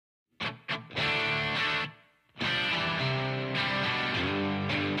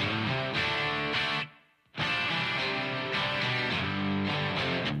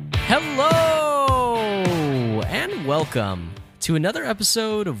Hello and welcome to another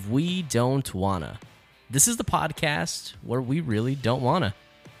episode of We Don't Wanna. This is the podcast where we really don't wanna.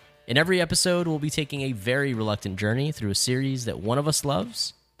 In every episode, we'll be taking a very reluctant journey through a series that one of us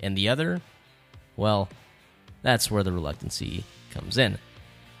loves, and the other, well, that's where the reluctancy comes in.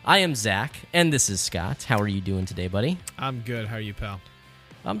 I am Zach, and this is Scott. How are you doing today, buddy? I'm good. How are you, pal?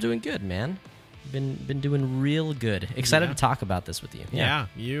 I'm doing good, man. Been doing real good. Excited to talk about this with you. Yeah.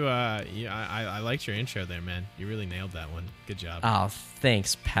 I liked your intro there, man. You really nailed that one. Good job. Oh,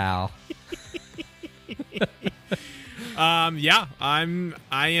 thanks, pal. I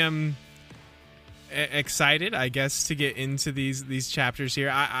am excited, I guess, to get into these chapters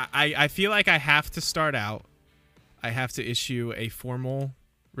here. I feel like I have to start out. I have to issue a formal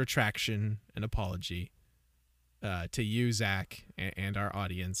retraction and apology to you, Zach, and our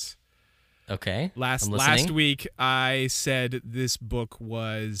audience. Okay. Last week, I said this book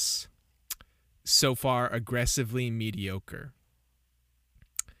was so far aggressively mediocre.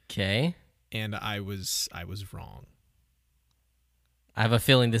 Okay. And I was wrong. I have a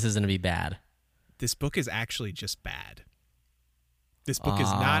feeling this is going to be bad. This book is actually just bad. This book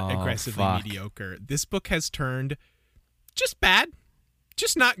is not aggressively mediocre. This book has turned just bad,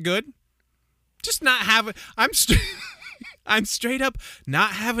 just not good, just not having. I'm straight up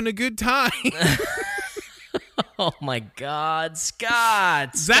not having a good time. Oh my God,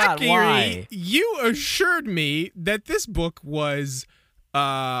 Scott! Zachary, why? You assured me that this book was,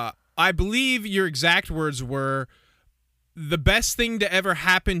 I believe your exact words were, the best thing to ever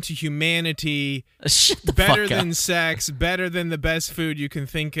happen to humanity. Better than sex, better than the best food you can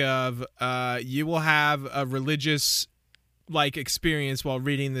think of. You will have a religious experience while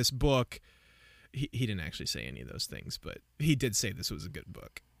reading this book. He didn't actually say any of those things, but he did say this was a good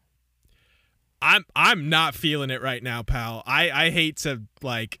book. I'm not feeling it right now, pal. I hate to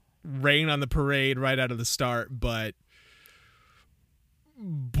rain on the parade right out of the start, but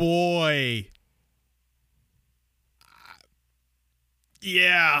boy,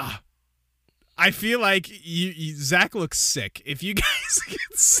 yeah, I feel like Zach looks sick. If you guys can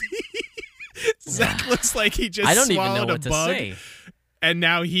see, Zach looks like he just I don't even swallowed know what a bug. to say. And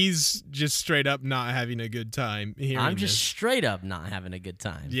now he's just straight up not having a good time. I'm just straight up not having a good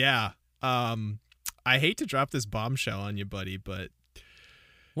time. Yeah. I hate to drop this bombshell on you, buddy, but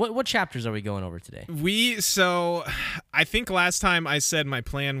what chapters are we going over today? So I think last time I said my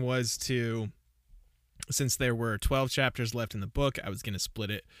plan was to, since there were 12 chapters left in the book, I was going to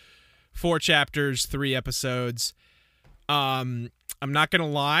split it 4 chapters, 3 episodes. I'm not going to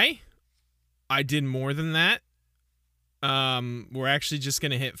lie. I did more than that. We're actually just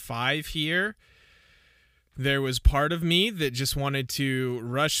going to hit 5 here. There was part of me that just wanted to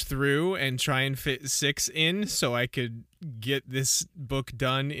rush through and try and fit 6 in so I could get this book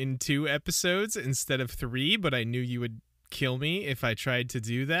done in 2 episodes instead of 3, but I knew you would kill me if I tried to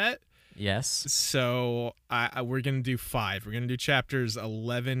do that. Yes. So we're going to do 5. We're going to do chapters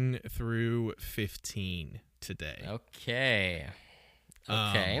 11 through 15 today. Okay.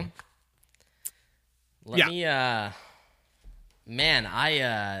 Let me, man,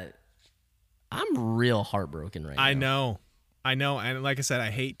 I'm real heartbroken right now. I know. And like I said,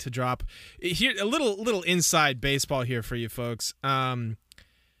 I hate to drop here a little inside baseball here for you folks.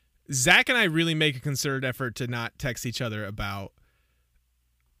 Zach and I really make a concerted effort to not text each other about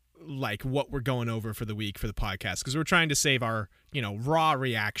what we're going over for the week for the podcast, because we're trying to save our, raw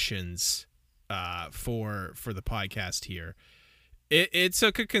reactions for the podcast here. It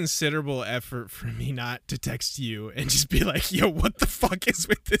took a considerable effort for me not to text you and just be like, yo, what the fuck is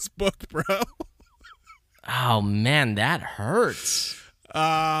with this book, bro? Oh, man, that hurts.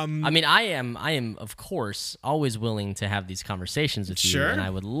 I mean, I am, of course, always willing to have these conversations with you, and I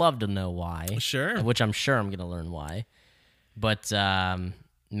would love to know why. Sure. Which I'm sure I'm going to learn why. But,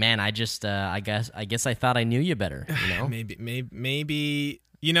 man, I just, I guess I thought I knew you better, Maybe,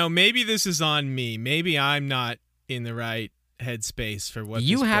 maybe this is on me. Maybe I'm not in the right headspace for what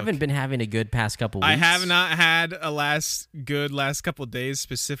you haven't been having a good past couple weeks. I have not had a last couple days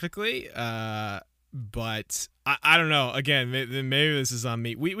specifically, but I don't know. Again, maybe this is on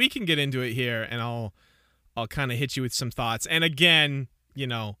me. We can get into it here, and I'll kind of hit you with some thoughts. And again,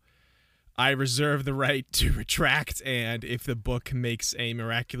 I reserve the right to retract, and if the book makes a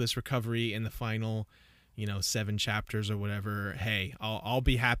miraculous recovery in the final 7 chapters or whatever, hey, I'll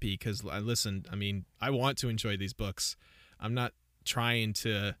be happy, because listen, I mean, I want to enjoy these books. I'm not trying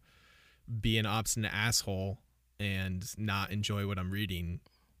to be an obstinate asshole and not enjoy what I'm reading.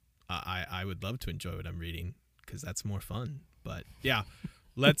 I would love to enjoy what I'm reading, because that's more fun. But yeah,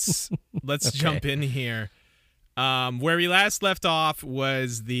 let's Okay. jump in here. Where we last left off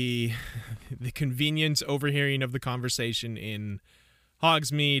was the convenient overhearing of the conversation in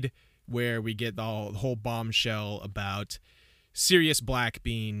Hogsmeade, where we get the whole bombshell about Sirius Black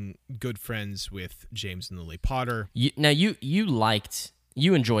being good friends with James and Lily Potter. You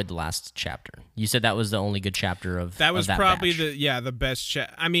enjoyed the last chapter. You said that was the only good chapter of that was of that probably batch. the best.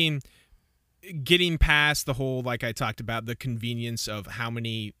 I mean, getting past the whole, like I talked about, the convenience of how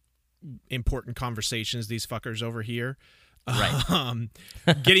many important conversations these fuckers overhear. Right.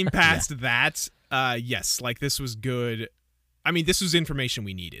 Getting past that, yes, like this was good. I mean, this was information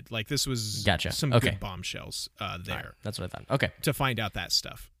we needed. Like this was some good bombshells there. Right. That's what I thought. Okay. To find out that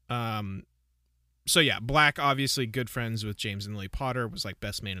stuff. So yeah, Black, obviously good friends with James and Lily Potter, was like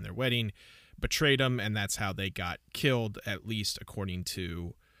best man in their wedding, betrayed him, and that's how they got killed, at least according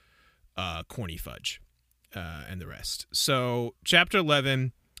to Corny Fudge and the rest. So chapter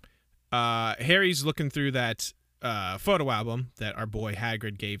 11, Harry's looking through that photo album that our boy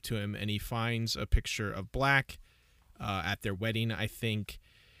Hagrid gave to him, and he finds a picture of Black at their wedding, I think.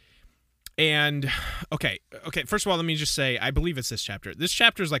 And okay, first of all, let me just say, I believe it's this chapter. This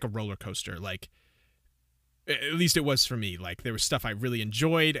chapter is like a roller coaster. Like, at least it was for me. Like, there was stuff I really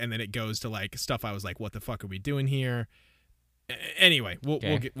enjoyed, and then it goes to like stuff I was like, what the fuck are we doing here? Anyway, we'll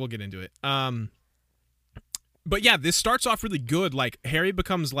get into it. But yeah, this starts off really good. Like, Harry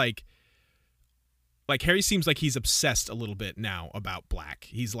becomes like Harry seems like he's obsessed a little bit now about Black.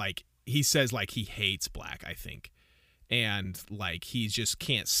 He's like, he says like he hates Black, I think. And like he just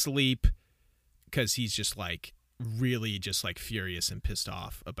can't sleep because he's just like really just like furious and pissed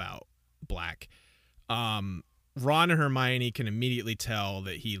off about Black. Ron and Hermione can immediately tell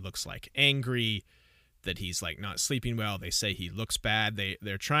that he looks like angry, that he's like not sleeping well. They say he looks bad.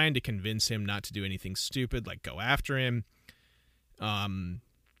 They're trying to convince him not to do anything stupid, like go after him.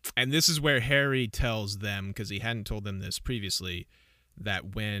 And this is where Harry tells them, because he hadn't told them this previously,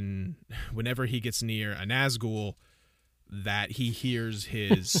 that whenever he gets near a Nazgul, that he hears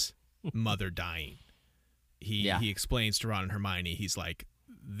his mother dying. He explains to Ron and Hermione, he's like,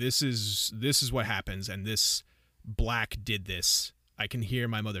 this is what happens, and this Black did this. I can hear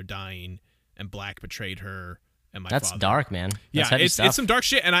my mother dying, and Black betrayed her and my father. That's dark, man. That's heavy stuff. It's some dark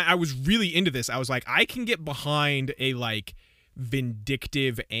shit, and I was really into this. I was like, I can get behind a like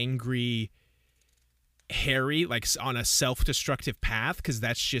vindictive, angry Harry, like on a self-destructive path, because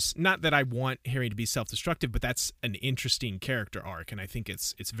that's just, not that I want Harry to be self-destructive, but that's an interesting character arc, and I think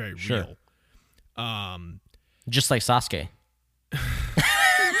it's very real. Just like Sasuke.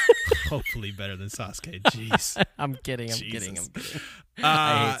 Hopefully better than Sasuke. Jeez. I'm kidding. I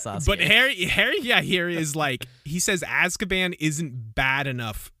hate Sasuke. But Harry, here is like, he says Azkaban isn't bad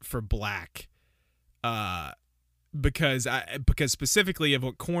enough for Black. Because specifically of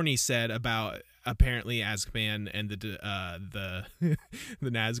what Corny said about apparently Azkaban and the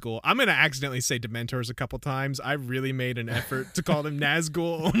Nazgul. I'm gonna accidentally say Dementors a couple times. I really made an effort to call them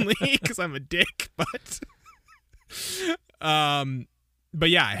Nazgul only because I'm a dick. But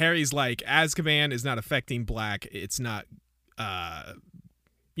yeah, Harry's like, Azkaban is not affecting Black. It's not,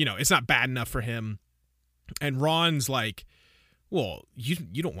 it's not bad enough for him. And Ron's like, well,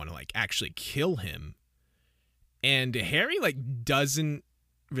 you don't want to like actually kill him. And Harry like doesn't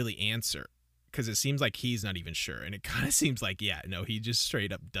really answer, because it seems like he's not even sure. And it kind of seems like, he just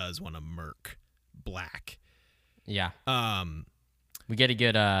straight up does want to murk Black. Yeah. We get a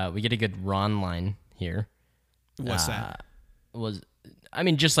good Ron line here. What's that?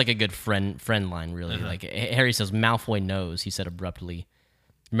 Just like a good friend line, really. Uh-huh. Like Harry says, Malfoy knows, he said abruptly.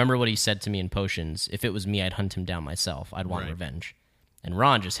 Remember what he said to me in Potions. If it was me, I'd hunt him down myself. I'd want revenge. And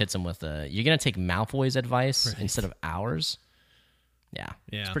Ron just hits him with you're going to take Malfoy's advice instead of ours? Yeah.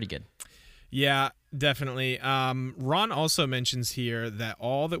 It's pretty good. Yeah, definitely. Ron also mentions here that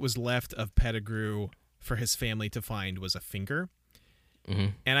all that was left of Pettigrew for his family to find was a finger. Mm-hmm.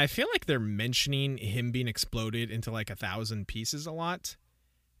 And I feel like they're mentioning him being exploded into like 1,000 pieces a lot.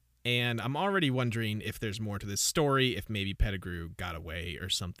 And I'm already wondering if there's more to this story, if maybe Pettigrew got away or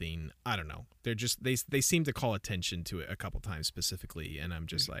something. I don't know. They're just they seem to call attention to it a couple times specifically, and I'm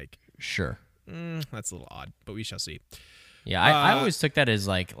just like, sure, that's a little odd, but we shall see. Yeah, I always took that as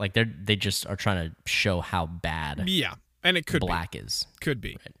like they just are trying to show how bad. Yeah, and it could Black is. Could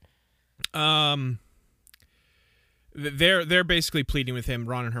be. Right. They're basically pleading with him,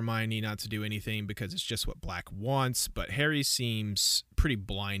 Ron and Hermione, not to do anything because it's just what Black wants, but Harry seems pretty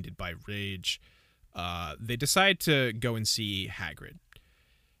blinded by rage. They decide to go and see Hagrid.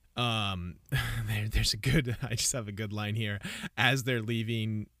 There's I just have a good line here. As they're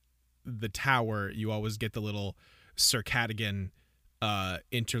leaving the tower, you always get the little Sir Cadogan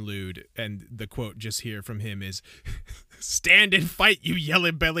interlude, and the quote just here from him is, "Stand and fight, you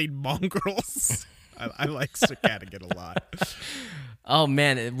yellow-bellied mongrels." I like Sir Cadogan a lot. Oh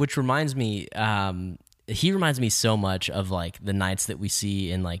man, which reminds me, he reminds me so much of like the knights that we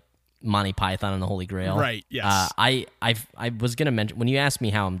see in like Monty Python and the Holy Grail. Right. Yes. I was gonna mention, when you asked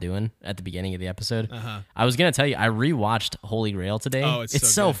me how I'm doing at the beginning of the episode, Uh-huh. I was gonna tell you I rewatched Holy Grail today. Oh, it's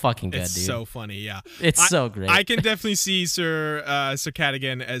so good. fucking good, it's dude. so funny. Yeah. It's so great. I can definitely see Sir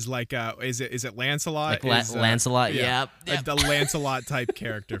Cadogan as like is it Lancelot? Like Lancelot. Yeah. Yep. A Lancelot type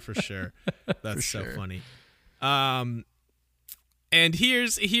character for sure. That's so funny. And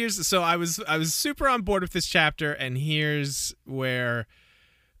here's so I was super on board with this chapter, and here's where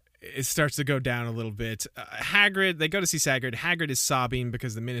it starts to go down a little bit. Hagrid, they go to see Hagrid. Hagrid is sobbing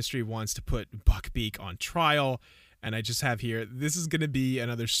because the Ministry wants to put Buckbeak on trial. And I just have here, this is going to be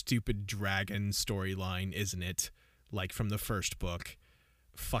another stupid dragon storyline, isn't it? Like from the first book,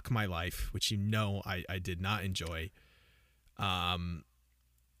 Fuck My Life, which I did not enjoy. I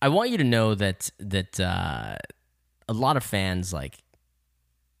want you to know that a lot of fans like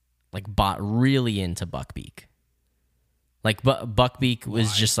bought really into Buckbeak. Like Buckbeak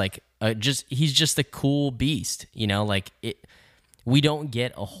was just like he's just a cool beast, you know. Like we don't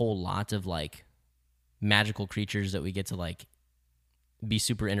get a whole lot of like magical creatures that we get to like be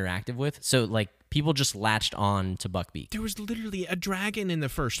super interactive with. So like people just latched on to Buckbeak. There was literally a dragon in the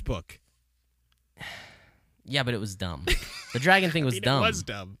first book. Yeah, but it was dumb. The dragon thing was dumb. It was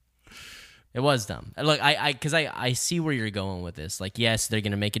dumb. It was dumb. Look, because I see where you're going with this. Like, yes, they're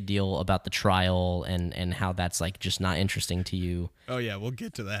gonna make a deal about the trial and how that's like just not interesting to you. Oh yeah, we'll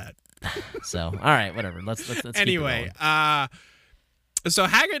get to that. So, all right, whatever. Let's anyway. Keep it going. So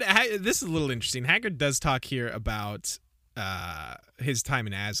Hagrid, this is a little interesting. Hagrid does talk here about his time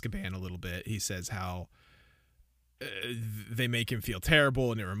in Azkaban a little bit. He says how they make him feel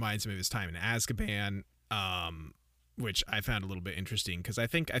terrible, and it reminds him of his time in Azkaban. Which I found a little bit interesting because I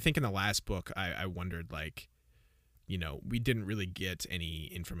think in the last book I wondered, like, you know, we didn't really get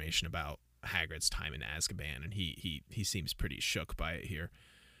any information about Hagrid's time in Azkaban, and he seems pretty shook by it here.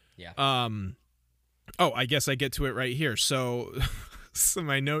 Yeah. Oh, I guess I get to it right here. So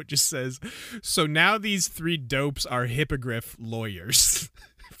my note just says, so now these three dopes are hippogriff lawyers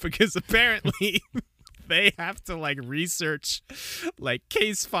because apparently they have to like research like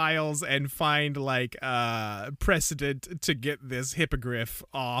case files and find like precedent to get this hippogriff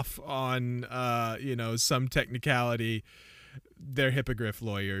off on some technicality. They're hippogriff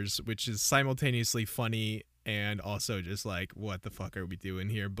lawyers, which is simultaneously funny and also just like, what the fuck are we doing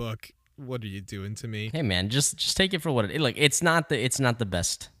here, book? What are you doing to me? Hey man, just take it for what it is. Like, it's not the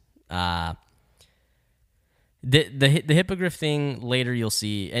best. The hippogriff thing later you'll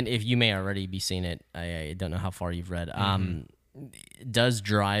see, and if you may already be seeing it, I don't know how far you've read. Does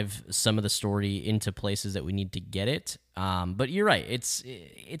drive some of the story into places that we need to get it. But you're right.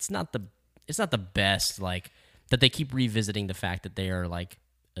 It's not the best. Like, that they keep revisiting the fact that they are like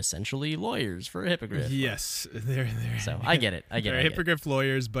essentially lawyers for a hippogriff. Yes, they're so I get it. They're hippogriff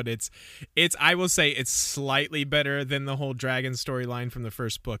lawyers, but it's I will say it's slightly better than the whole dragon storyline from the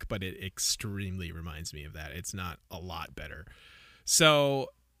first book, but it extremely reminds me of that. It's not a lot better. So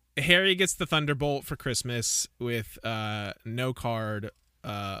Harry gets the Thunderbolt for Christmas with no card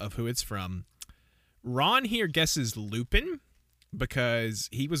of who it's from. Ron here guesses Lupin because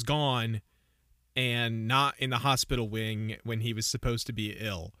he was gone and not in the hospital wing when he was supposed to be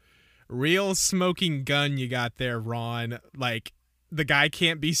ill. Real smoking gun you got there, Ron. Like, the guy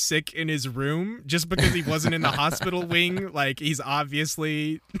can't be sick in his room just because he wasn't in the hospital wing. Like, he's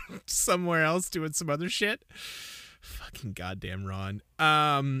obviously somewhere else doing some other shit. Fucking goddamn Ron.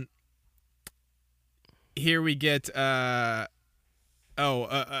 Here we get a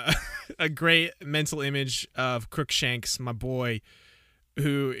great mental image of Crookshanks, my boy,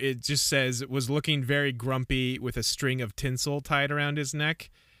 who it just says was looking very grumpy with a string of tinsel tied around his neck,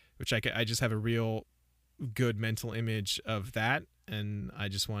 which I just have a real good mental image of that, and I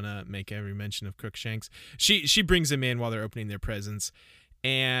just want to make every mention of Crookshanks. She brings him in while they're opening their presents,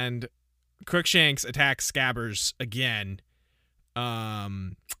 and Crookshanks attacks Scabbers again,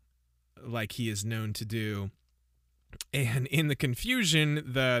 like he is known to do. And in the confusion,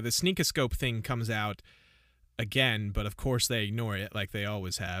 the sneakoscope thing comes out again, but of course they ignore it like they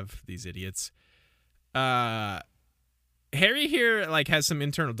always have, these idiots. Harry here like has some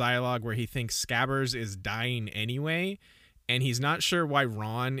internal dialogue where he thinks Scabbers is dying anyway, and he's not sure why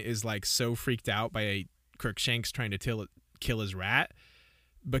Ron is like so freaked out by Crookshanks trying to kill his rat,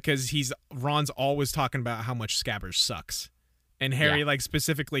 because Ron's always talking about how much Scabbers sucks, and Harry like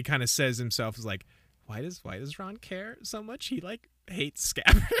specifically kind of says himself is like, why does Ron care so much? He like hates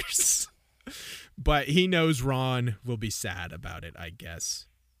scabbers. But he knows Ron will be sad about it, I guess.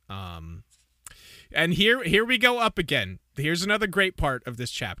 And here we go up again. Here's another great part of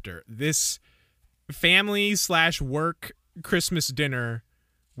this chapter. This family/work Christmas dinner,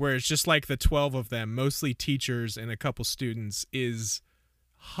 where it's just like the 12 of them, mostly teachers and a couple students, is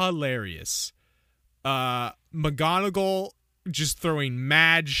hilarious. McGonagall just throwing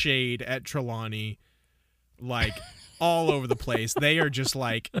mad shade at Trelawney, like all over the place. They are just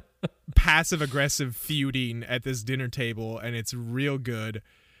like passive aggressive feuding at this dinner table, and it's real good.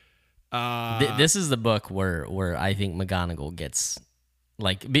 This is the book where I think McGonagall gets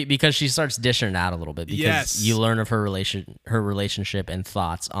like because she starts dishing it out a little bit because you learn of her relationship and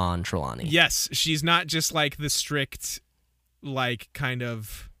thoughts on Trelawney. Yes, she's not just like the strict, like kind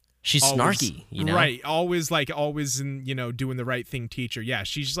of. She's snarky, you know? Right. Always in, doing the right thing teacher. Yeah,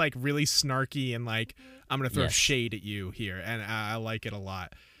 she's like really snarky and like, I'm going to throw shade at you here. And I like it a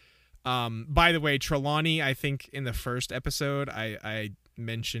lot. By the way, Trelawney, I think in the first episode, I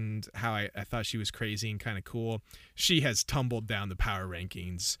mentioned how I thought she was crazy and kind of cool. She has tumbled down the power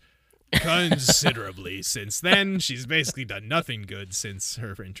rankings considerably since then. She's basically done nothing good since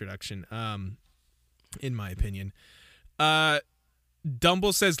her introduction, in my opinion.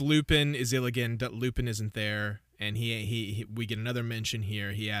 Dumble says Lupin is Illigan. Lupin isn't there, and we get another mention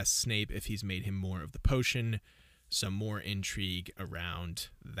here. He asks Snape if he's made him more of the potion. Some more intrigue around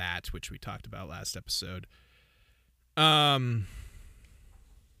that, which we talked about last episode. Oh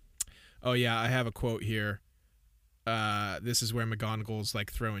yeah, I have a quote here. This is where McGonagall's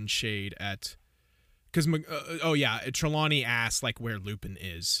like throwing shade at, because Trelawney asks like where Lupin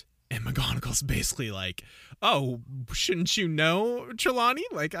is. And McGonagall's basically like, oh, shouldn't you know, Trelawney?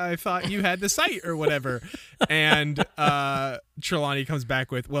 Like, I thought you had the sight or whatever. And Trelawney comes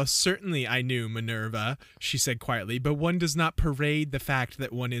back with, well, certainly I knew, Minerva, she said quietly, but one does not parade the fact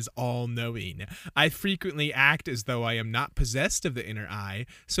that one is all-knowing. I frequently act as though I am not possessed of the inner eye,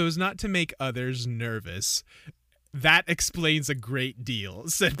 so as not to make others nervous. That explains a great deal,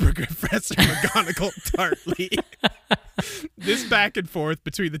 said Professor McGonagall tartly. This back and forth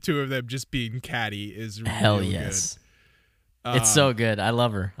between the two of them just being catty is real hell yes good. It's so good. I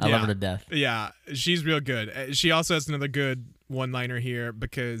love her. I love her to death. Yeah, she's real good. She also has another good one-liner here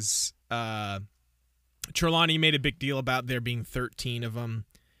because Trelawney made a big deal about there being 13 of them,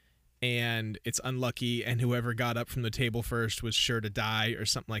 and it's unlucky, and whoever got up from the table first was sure to die or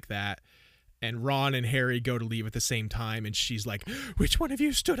something like that. And Ron and Harry go to leave at the same time, and she's like, which one of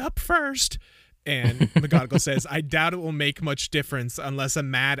you stood up first? And McGonagall says, I doubt it will make much difference unless a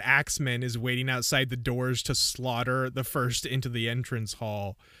mad axeman is waiting outside the doors to slaughter the first into the entrance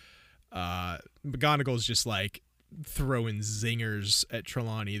hall. McGonagall's just like throwing zingers at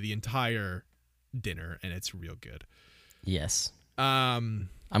Trelawney the entire dinner, and it's real good. Yes. I'm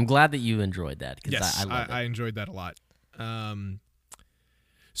glad that you enjoyed that. Yes, I love it. I enjoyed that a lot.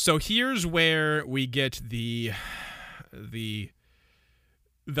 So here's where we get the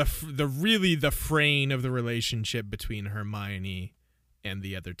fraying of the relationship between Hermione and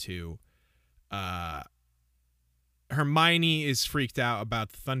the other two. Hermione is freaked out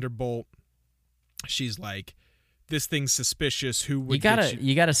about the Thunderbolt. She's like, this thing's suspicious. Who would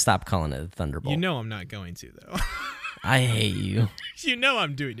you gotta stop calling it a Thunderbolt. You know I'm not going to, though. I hate you. You know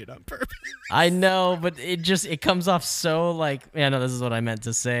I'm doing it on purpose. I know, but it comes off so like, yeah, no, this is what I meant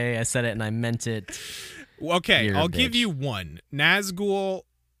to say. I said it and I meant it. Okay, I'll give you one. Nazgul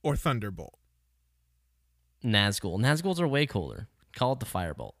or Thunderbolt? Nazgul. Nazguls are way cooler. Call it the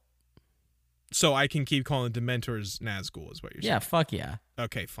Firebolt. So I can keep calling Dementors Nazgul is what you're saying? Yeah, fuck yeah.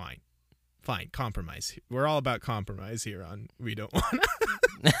 Okay, fine. Fine, compromise. We're all about compromise here on We Don't Wanna.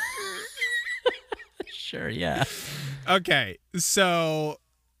 Sure, yeah. Okay, so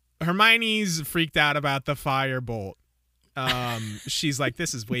Hermione's freaked out about the Firebolt. She's like,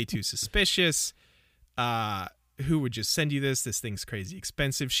 this is way too suspicious. Who would just send you this? This thing's crazy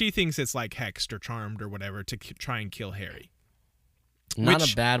expensive. She thinks it's like hexed or charmed or whatever to try and kill Harry. Not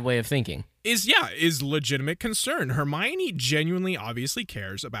a bad way of thinking. Is legitimate concern. Hermione genuinely obviously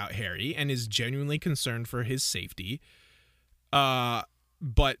cares about Harry and is genuinely concerned for his safety.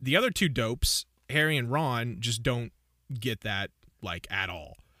 But the other two dopes, Harry and Ron, just don't get that like at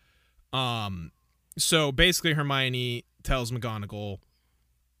all. So basically Hermione tells McGonagall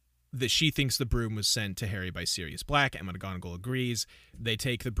that she thinks the broom was sent to Harry by Sirius Black, and McGonagall agrees. They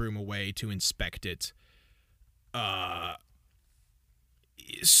take the broom away to inspect it.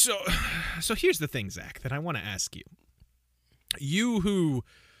 So here's the thing, Zach, that I want to ask you. You who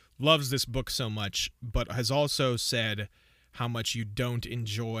loves this book so much, but has also said how much you don't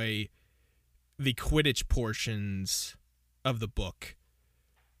enjoy the Quidditch portions of the book.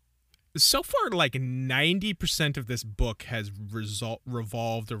 So far, like 90% of this book has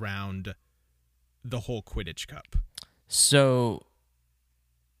revolved around the whole Quidditch Cup. So,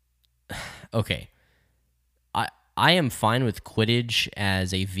 okay, I am fine with Quidditch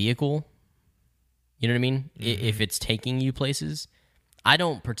as a vehicle. You know what I mean? Mm-hmm. If it's taking you places, I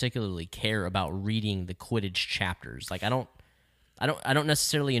don't particularly care about reading the Quidditch chapters. Like I don't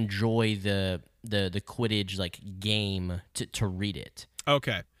necessarily enjoy the Quidditch like game to read it.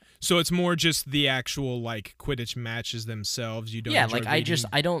 Okay. So it's more just the actual like Quidditch matches themselves. You don't. Yeah, like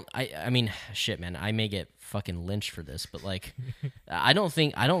reading? I mean, shit, man. I may get fucking lynched for this, but like, I don't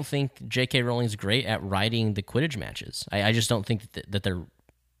think J.K. Rowling's great at writing the Quidditch matches. I just don't think that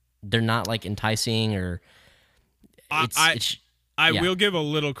they're not like enticing or. I will give a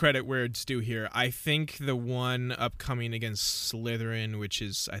little credit where it's due here. I think the one upcoming against Slytherin, which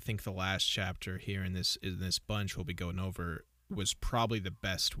is I think the last chapter here in this bunch we'll be going over, was probably the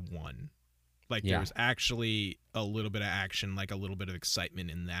best one. Like there was actually a little bit of action, like a little bit of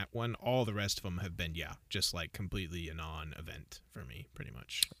excitement in that one. All the rest of them have been just like completely a non-event for me, pretty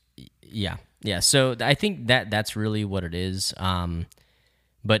much. Yeah. So I think that's really what it is.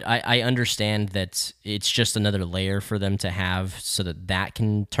 But I understand that it's just another layer for them to have so that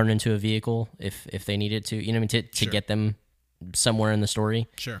can turn into a vehicle if they need it to. You know what I mean? To get them somewhere in the story.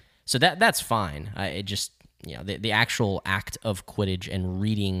 Sure. So that's fine. It just. The actual act of Quidditch and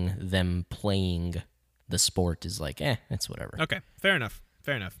reading them playing the sport is like, it's whatever. Okay, fair enough.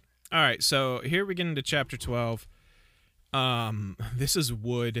 All right, so here we get into chapter 12. This is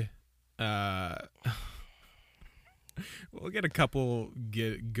Wood. We'll get a couple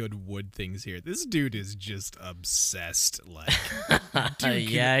good Wood things here. This dude is just obsessed. Like, dude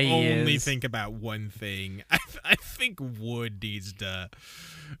can only think about one thing. I think Wood needs to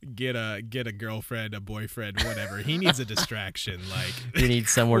get a girlfriend, a boyfriend, whatever. He needs a distraction. Like, he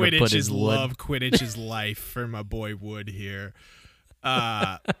needs somewhere to put his wood. Love, Quidditch is life for my boy Wood here.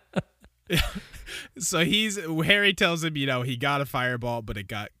 So Harry tells him, he got a fireball, but it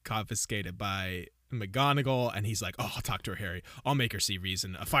got confiscated by McGonagall, and he's like, I'll talk to her, Harry. I'll make her see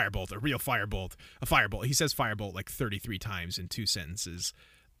reason. A firebolt, a real firebolt, a firebolt. He says firebolt like 33 times in 2 sentences.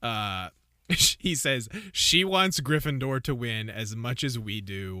 He says she wants Gryffindor to win as much as we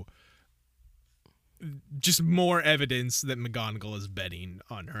do. Just more evidence that McGonagall is betting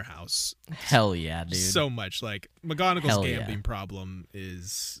on her house. Hell yeah, dude. So much. Like, McGonagall's gambling problem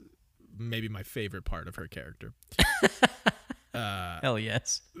is maybe my favorite part of her character. Hell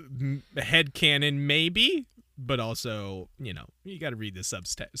yes. Headcanon maybe, but also, you got to read the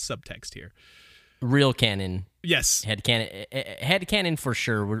subtext here. Real canon. Yes. Headcanon for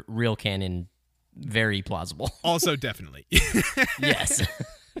sure. Real canon, very plausible. Also, definitely. Yes.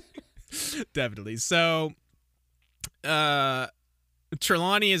 Definitely. So,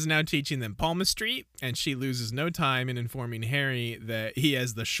 Trelawney is now teaching them palmistry, and she loses no time in informing Harry that he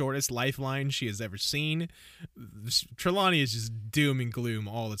has the shortest lifeline she has ever seen. Trelawney is just doom and gloom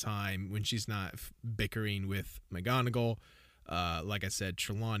all the time when she's not bickering with McGonagall. Like I said,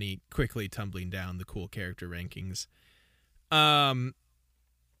 Trelawney quickly tumbling down the cool character rankings. Harry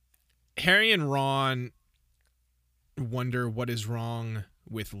and Ron wonder what is wrong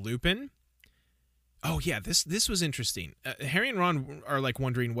with Lupin. Oh yeah, this was interesting. Harry and Ron are like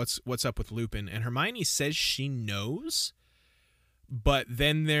wondering what's up with Lupin, and Hermione says she knows, but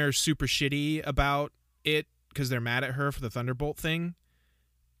then they're super shitty about it because they're mad at her for the Thunderbolt thing,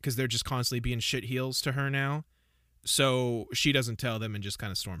 because they're just constantly being shitheels to her now. So she doesn't tell them and just kind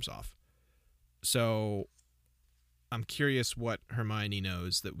of storms off. So I'm curious what Hermione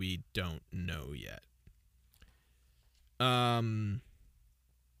knows that we don't know yet.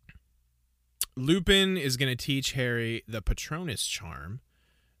 Lupin is going to teach Harry the Patronus charm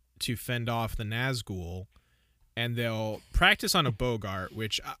to fend off the Nazgul, and they'll practice on a Bogart,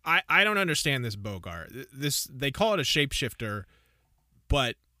 which I don't understand this Bogart. They call it a shapeshifter,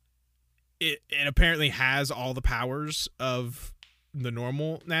 but it apparently has all the powers of the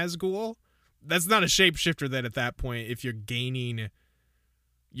normal Nazgul. That's not a shapeshifter then at that point. If you're gaining,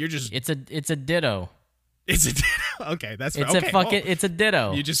 you're just... It's a ditto. It's a ditto. Okay, that's it's okay. It's a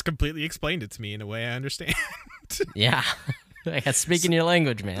ditto. You just completely explained it to me in a way I understand. Yeah. Speaking your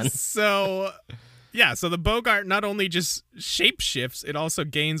language, man. So, yeah, so the Bogart not only just shapeshifts, it also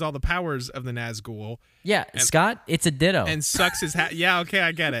gains all the powers of the Nazgul. Yeah, Scott, it's a ditto. And sucks his hat. Yeah, okay,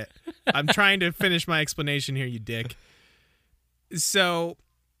 I get it. I'm trying to finish my explanation here, you dick. So,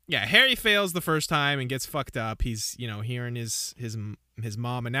 yeah, Harry fails the first time and gets fucked up. He's, hearing his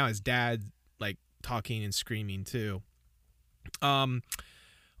mom and now his dad, like, talking and screaming too.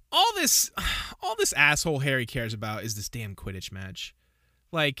 all this asshole Harry cares about is this damn Quidditch match.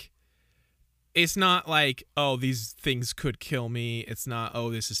 Like, it's not like, oh, these things could kill me. It's not, oh,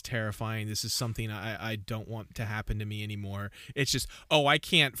 this is terrifying. This is something I don't want to happen to me anymore. It's just, oh, I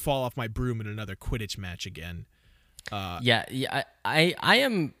can't fall off my broom in another Quidditch match again. I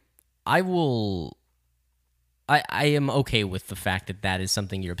am okay with the fact that that is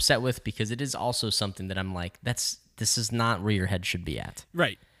something you're upset with, because it is also something that I'm like, this is not where your head should be at.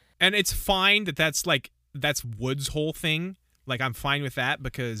 Right. And it's fine that's Wood's whole thing. Like, I'm fine with that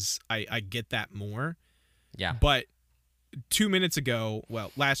because I get that more. Yeah. But 2 minutes ago,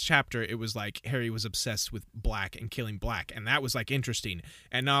 well, last chapter, it was like Harry was obsessed with Black and killing Black, and that was like interesting.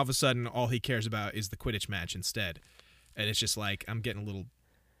 And now all of a sudden, all he cares about is the Quidditch match instead. And it's just like, I'm getting a little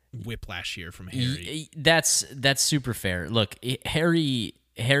whiplash here from Harry. That's super fair. Look, Harry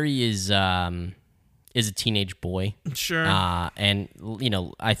is a teenage boy. Sure. And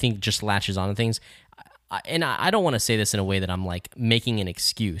I think just latches on to things. And I don't want to say this in a way that I'm like making an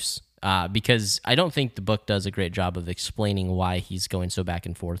excuse, because I don't think the book does a great job of explaining why he's going so back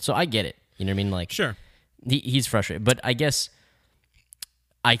and forth. So I get it. You know what I mean? Like, sure, he's frustrated, but I guess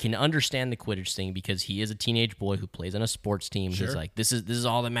I can understand the Quidditch thing because he is a teenage boy who plays on a sports team. Sure. He's like, this is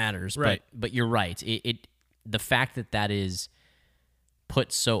all that matters. Right. But you're right. The fact that is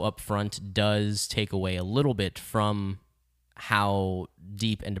put so up front does take away a little bit from how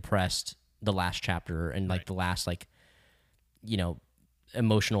deep and depressed the last chapter and like the last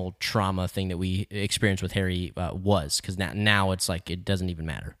emotional trauma thing that we experienced with Harry was, because now it's like it doesn't even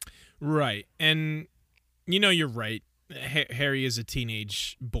matter. Right. And you're right. Harry is a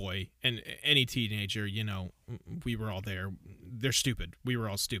teenage boy, and any teenager, we were all there. They're stupid. We were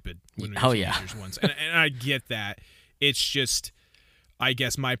all stupid when we were teenagers once. And I get that. It's just, I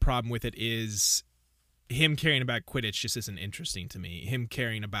guess my problem with it is him caring about Quidditch just isn't interesting to me. Him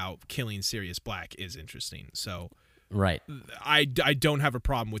caring about killing Sirius Black is interesting. So right. I don't have a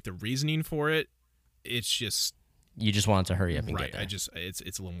problem with the reasoning for it. It's just, you just want it to hurry up and right. get there.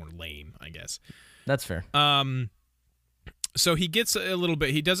 It's a little more lame, I guess. That's fair. So he gets a little bit.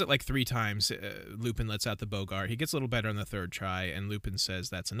 He does it like 3 times. Lupin lets out the Bogart. He gets a little better on the 3rd try, and Lupin says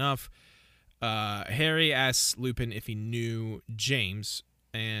that's enough. Harry asks Lupin if he knew James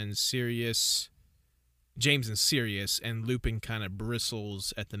and Sirius, and Lupin kind of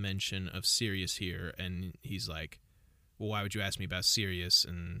bristles at the mention of Sirius here, and he's like, "Well, why would you ask me about Sirius?"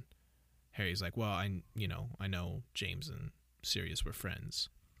 And Harry's like, "Well, I know James and Sirius were friends."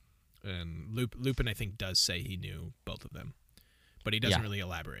 And Lupin, I think, does say he knew both of them, but he doesn't really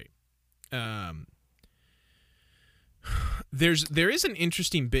elaborate. There is an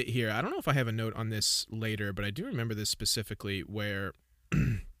interesting bit here. I don't know if I have a note on this later, but I do remember this specifically, where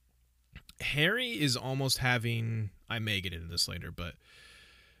Harry is almost having, I may get into this later, but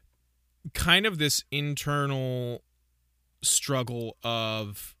kind of this internal struggle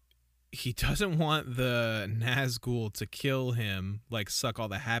of, he doesn't want the Nazgul to kill him, like suck all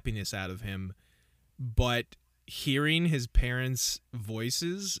the happiness out of him, but hearing his parents'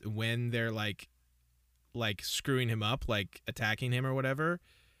 voices when they're like screwing him up, like attacking him or whatever,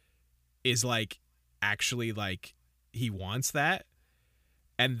 is like actually like he wants that.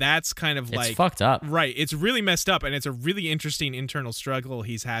 And that's kind of like, it's fucked up. Right. It's really messed up, and it's a really interesting internal struggle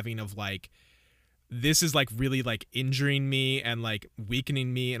he's having of like, this is like really like injuring me and like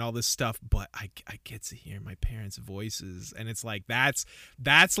weakening me and all this stuff, but I get to hear my parents' voices, and it's like that's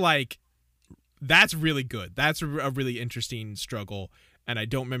really good. That's a really interesting struggle, and I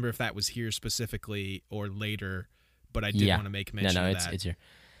don't remember if that was here specifically or later, but I did want to make mention of that. It's here.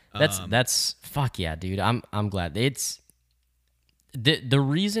 That's fuck yeah, dude. I'm glad. It's the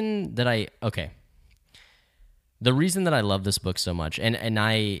reason that I love this book so much, and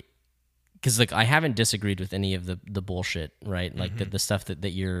I, because like I haven't disagreed with any of the bullshit, right? Like the stuff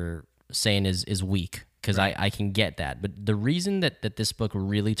that you're saying is weak, because right. I can get that. But the reason that this book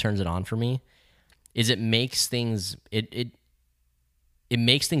really turns it on for me is it makes things it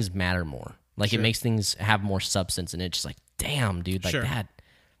makes things matter more. Like It makes things have more substance, and it's just like, damn, dude, like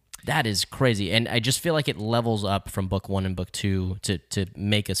that is crazy. And I just feel like it levels up from book 1 and book 2 to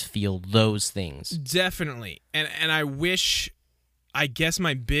make us feel those things. Definitely. And I wish, I guess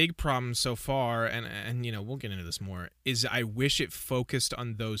my big problem so far, and we'll get into this more, is I wish it focused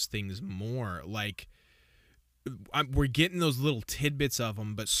on those things more. Like, we're getting those little tidbits of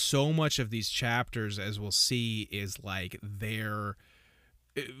them, but so much of these chapters, as we'll see, is like their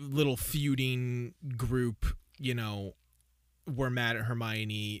little feuding group, we're mad at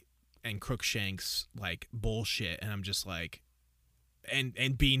Hermione and Crookshanks, like, bullshit. And I'm just like,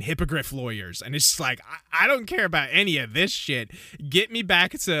 and being hippogriff lawyers. And it's just like, I don't care about any of this shit. Get me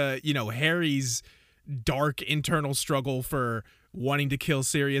back to, Harry's dark internal struggle for wanting to kill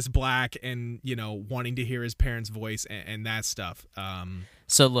Sirius Black and, wanting to hear his parents' voice and that stuff.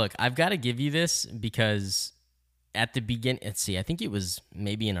 So look, I've got to give you this because at the beginning, let's see, I think it was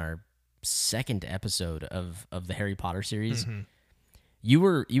maybe in our second episode of the Harry Potter series, you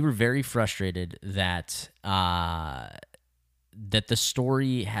were very frustrated that that the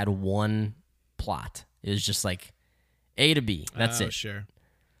story had one plot. It was just like A to B. That's it. Sure.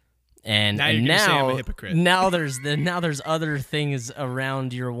 And now you're gonna say I'm a hypocrite. Now there's other things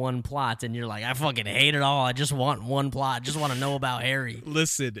around your one plot, and you're like, I fucking hate it all. I just want one plot. I just want to know about Harry.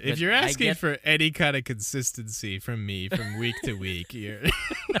 Listen, if you're asking for any kind of consistency from me from week to week, you're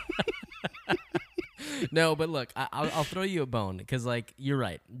No, but look, I'll throw you a bone because, like, you're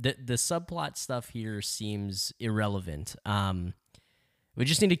right. The subplot stuff here seems irrelevant. We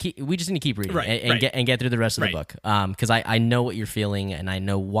just need to keep reading and get through the rest of the book. Because I know what you're feeling and I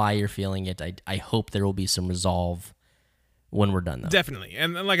know why you're feeling it. I hope there will be some resolve when we're done, though. Definitely,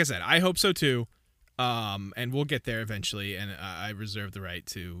 and like I said, I hope so too. And we'll get there eventually. And I reserve the right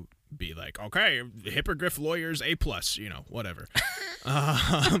to be like, okay, hippogriff lawyers A+, whatever.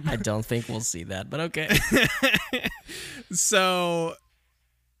 I don't think we'll see that, but okay. So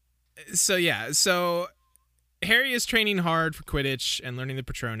Harry is training hard for Quidditch and learning the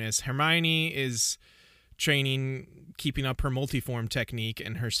Patronus. Hermione is keeping up her multiform technique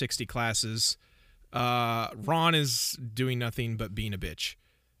and her 60 classes. Ron is doing nothing but being a bitch.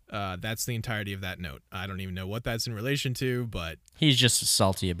 That's the entirety of that note. I don't even know what that's in relation to, but he's just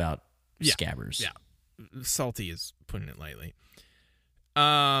salty about Scabbers. Yeah, salty is putting it lightly.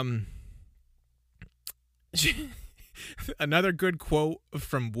 Another good quote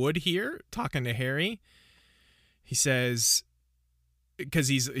from Wood here, talking to Harry. He says, because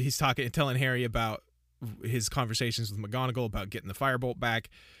he's telling Harry about his conversations with McGonagall about getting the firebolt back.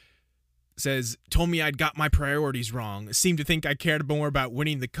 Says, told me I'd got my priorities wrong. Seemed to think I cared more about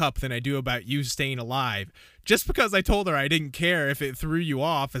winning the cup than I do about you staying alive. Just because I told her I didn't care if it threw you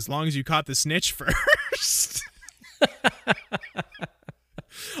off as long as you caught the snitch first.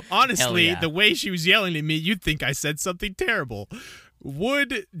 Honestly, the way she was yelling at me, you'd think I said something terrible.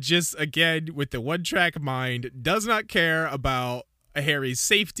 Wood, just again, with the one-track mind, does not care about Harry's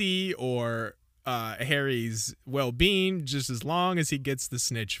safety or Harry's well-being, just as long as he gets the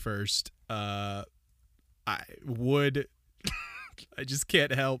snitch first. I just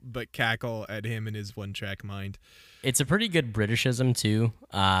can't help but cackle at him and his one-track mind. It's a pretty good Britishism, too,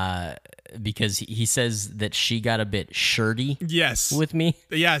 because he says that she got a bit shirty with me.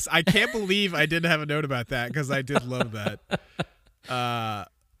 Yes, I can't believe I didn't have a note about that, because I did love that.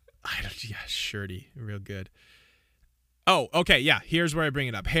 Shirty, real good. Oh, okay, yeah, here's where I bring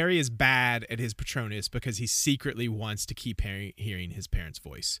it up. Harry is bad at his Patronus because he secretly wants to keep hearing his parents'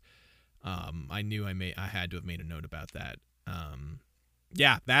 voice. I knew I had to have made a note about that.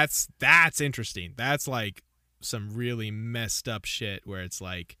 Yeah, that's interesting. That's like some really messed up shit where it's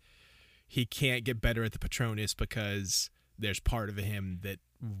like he can't get better at the Patronus because there's part of him that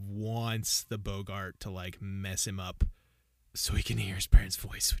wants the Bogart to like mess him up so he can hear his parents'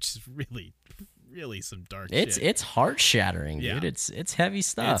 voice, which is really, really some dark shit. It's heart-shattering, dude. It's heavy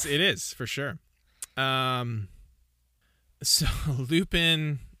stuff. It is, for sure. So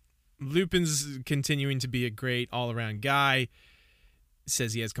Lupin's continuing to be a great all-around guy.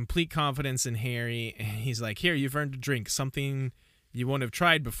 Says he has complete confidence in Harry. And he's like, here, you've earned a drink, something you won't have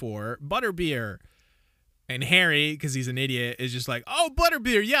tried before, butterbeer. And Harry, because he's an idiot, is just like, oh,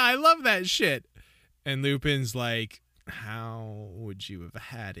 butterbeer, yeah, I love that shit. And Lupin's like, how would you have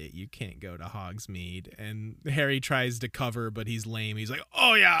had it? You can't go to Hogsmeade. And Harry tries to cover, but he's lame. He's like,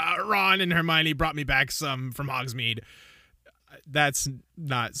 oh yeah, Ron and Hermione brought me back some from Hogsmeade. That's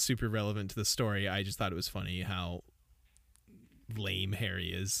not super relevant to the story. I just thought it was funny how lame Harry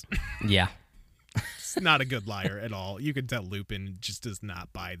is. Yeah. It's not a good liar at all. You can tell Lupin just does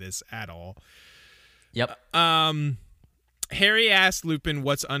not buy this at all. Yep. Harry asked Lupin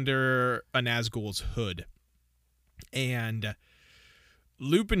what's under a Nazgul's hood. And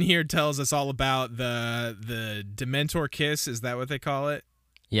Lupin here tells us all about the Dementor kiss. Is that what they call it?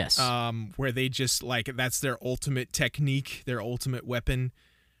 Yes. Where they just like, that's their ultimate technique, their ultimate weapon,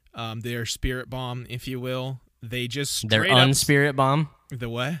 their spirit bomb, if you will. They just straight their unspirit bomb. The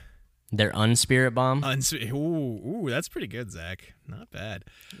what? Their unspirit bomb. Ooh, that's pretty good, Zach. Not bad.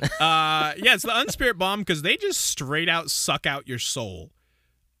 Yeah, it's the unspirit bomb because they just straight out suck out your soul.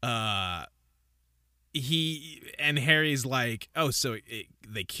 Harry's like, oh, so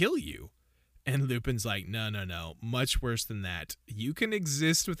they kill you, And Lupin's like, no, much worse than that. You can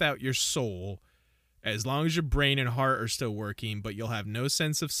exist without your soul as long as your brain and heart are still working, but you'll have no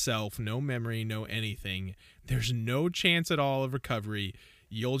sense of self, no memory, no anything. There's no chance at all of recovery.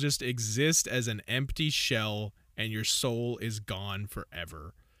 You'll just exist as an empty shell, and your soul is gone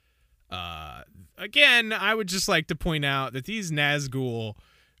forever. Again, I would just like to point out that these Nazgul,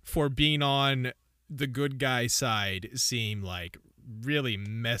 for being on the good guy side, seem like really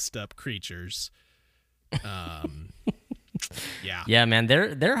messed up creatures. Yeah, man,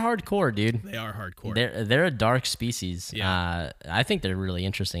 they're hardcore, dude. They are hardcore. They're a dark species. Yeah. I think they're really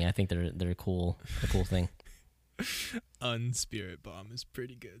interesting. I think they're a cool thing. Unspirit Bomb is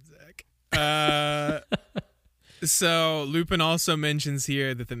pretty good, Zach. So Lupin also mentions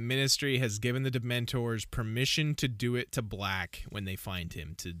here that the Ministry has given the Dementors permission to do it to Black when they find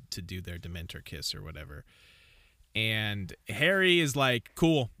him, to do their Dementor kiss or whatever. And Harry is like,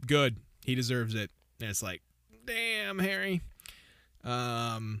 cool, good, he deserves it. And it's like, damn, Harry.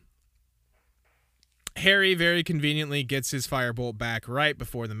 Harry very conveniently gets his firebolt back right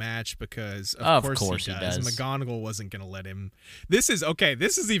before the match because of course he does. McGonagall wasn't going to let him. This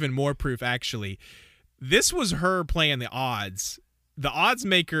is even more proof, actually. This was her playing the odds. The odds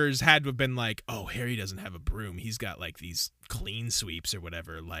makers had to have been like, oh, Harry doesn't have a broom. He's got like these clean sweeps or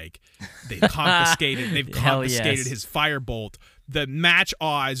whatever. Like they've confiscated his firebolt. The match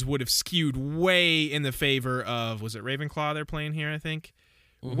odds would have skewed way in the favor of, was it Ravenclaw they're playing here, I think?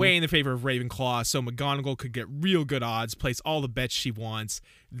 Mm-hmm. Way in the favor of Ravenclaw, so McGonagall could get real good odds, place all the bets she wants.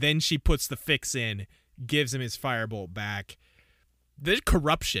 Then she puts the fix in, gives him his firebolt back. The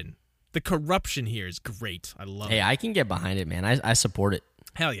corruption here is great. I love it. Hey, I can get behind it, man. I support it.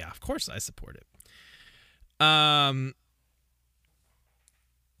 Hell yeah, of course I support it.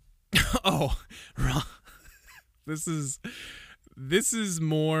 This is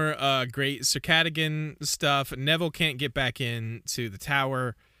more great Circadigan stuff. Neville can't get back into the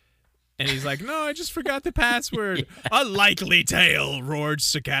tower. And he's like, no, I just forgot the password. Yeah. A likely tale, roared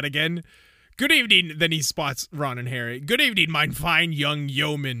Circadigan. Good evening. Then he spots Ron and Harry. Good evening, mine fine young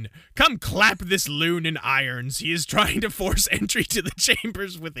yeoman. Come clap this loon in irons. He is trying to force entry to the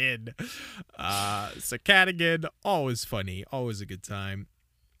chambers within. Circadigan, always funny. Always a good time.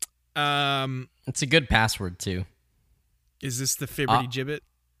 It's a good password, too. Is this the Fibberty Gibbet?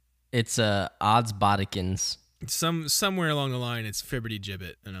 It's Odds Bodikins. Somewhere along the line, it's Fibberty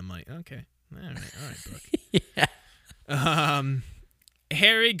Gibbet, and I'm like, okay, all right, Brooke. Yeah.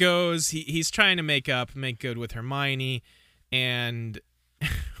 Harry goes. He's trying to make good with Hermione, and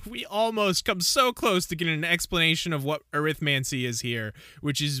we almost come so close to getting an explanation of what arithmancy is here,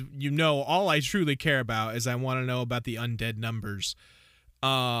 which is, all I truly care about is I want to know about the undead numbers.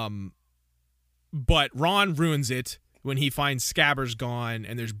 But Ron ruins it when he finds Scabbers gone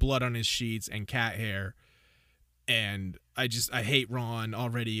and there's blood on his sheets and cat hair. And I hate Ron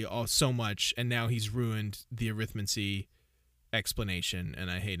already so much, and now he's ruined the arithmancy explanation, and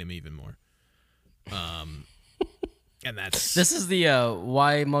I hate him even more. And this is the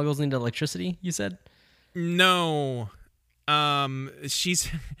why Muggles need electricity, you said? No. She's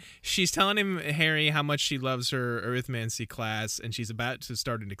telling him, Harry, how much she loves her arithmancy class, and she's about to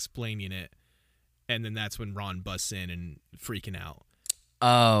start explaining it. And then that's when Ron busts in and freaking out.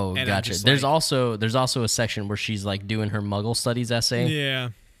 Oh, and gotcha. There's also a section where she's like doing her Muggle studies essay. Yeah.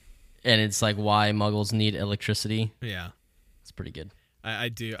 And it's like why Muggles need electricity. Yeah. It's pretty good. I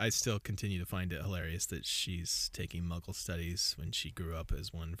do. I still continue to find it hilarious that she's taking Muggle studies when she grew up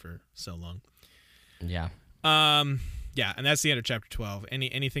as one for so long. Yeah. Yeah, and that's the end of chapter 12.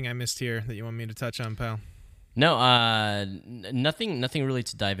 Anything I missed here that you want me to touch on, pal? No, nothing really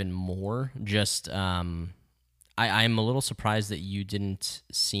to dive in more. Just I'm a little surprised that you didn't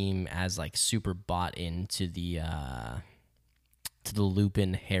seem as like super bought into the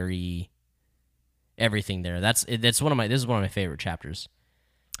Lupin, Harry, everything there. This is one of my favorite chapters.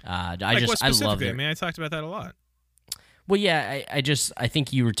 I love it. I mean, I talked about that a lot. Well, yeah, I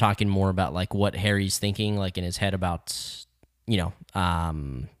think you were talking more about like what Harry's thinking, like in his head about,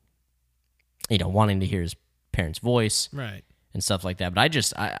 wanting to hear his parents' voice, right, and stuff like that. But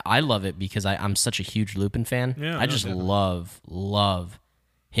I love it because I'm such a huge Lupin fan. Yeah, I just love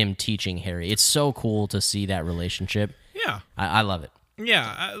him teaching Harry. It's so cool to see that relationship. Yeah, I love it.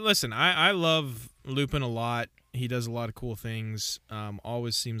 Yeah, listen, I love Lupin a lot. He does a lot of cool things.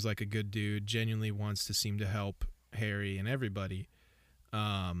 Always seems like a good dude. Genuinely wants to seem to help Harry and everybody.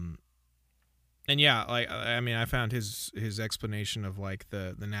 And yeah, like I found his explanation of like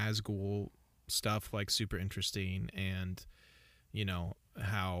the Nazgul stuff like super interesting, and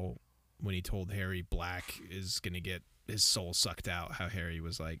how when he told Harry Black is gonna get his soul sucked out, how Harry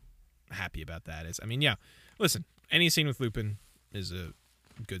was like happy about that. Is, I mean, yeah, listen, any scene with Lupin is a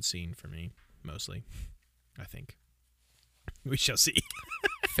good scene for me, mostly, I think. We shall see.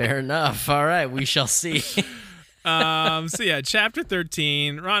 Fair enough. All right, we shall see. So yeah, chapter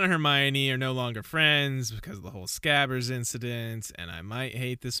 13, Ron and Hermione are no longer friends because of the whole Scabbers incident, and I might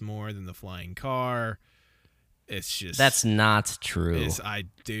hate this more than the flying car. It's just... That's not true.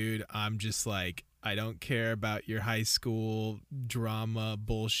 I'm just like, I don't care about your high school drama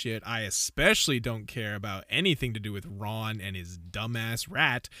bullshit. I especially don't care about anything to do with Ron and his dumbass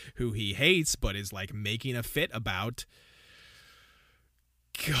rat, who he hates but is like making a fit about.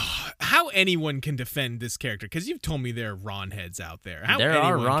 God, how anyone can defend this character, because you've told me there are Ron heads out there. There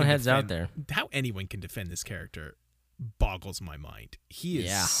are Ron heads out there. How anyone can defend this character boggles my mind. He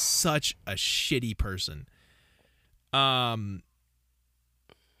is such a shitty person. Because,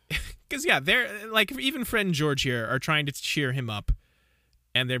 yeah, they're like, even Fred and George here are trying to cheer him up,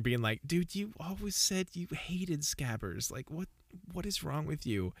 and they're being like, dude, you always said you hated Scabbers. Like, what is wrong with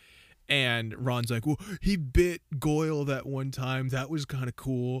you? And Ron's like, well, he bit Goyle that one time. That was kind of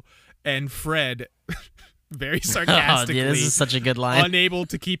cool. And Fred, very sarcastically, this is such a good line. Unable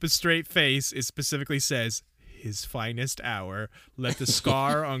to keep a straight face, it specifically says, his finest hour. Let the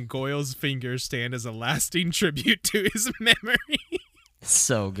scar on Goyle's finger stand as a lasting tribute to his memory.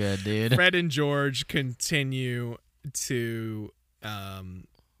 So good, dude. Fred and George continue to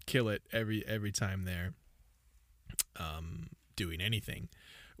kill it every time they're doing anything.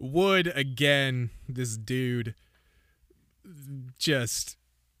 Wood, again, this dude, just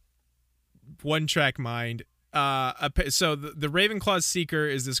one-track mind. So the Ravenclaw Seeker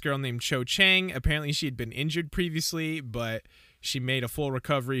is this girl named Cho Chang. Apparently she had been injured previously, but she made a full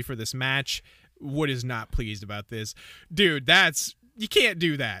recovery for this match. Wood is not pleased about this. Dude, you can't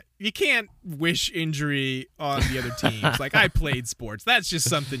do that. You can't wish injury on the other teams. Like, I played sports. That's just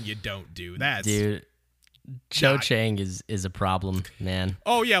something you don't do. Dude. Cho Chang is a problem, man.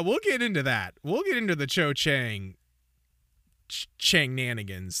 Oh, yeah, we'll get into that. We'll get into the Cho Chang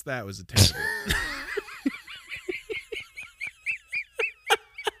Chang-nanigans. That was a terrible...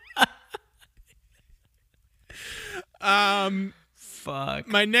 Fuck.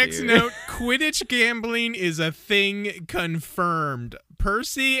 My next note, Quidditch gambling is a thing confirmed.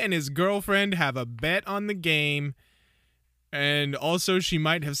 Percy and his girlfriend have a bet on the game, and also she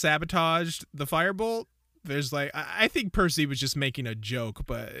might have sabotaged the firebolt. There's like, I think Percy was just making a joke,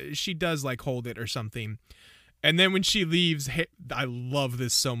 but she does like hold it or something. And then when she leaves, I love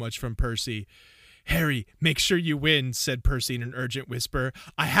this so much from Percy. Harry, make sure you win, said Percy in an urgent whisper.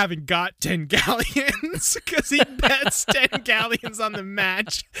 I haven't got 10 galleons, because he bets 10 galleons on the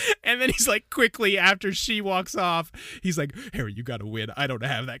match. And then he's like, quickly after she walks off, he's like, Harry, you got to win. I don't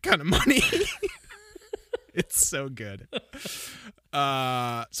have that kind of money. It's so good.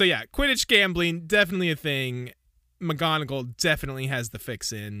 So yeah, Quidditch gambling, definitely a thing. McGonagall definitely has the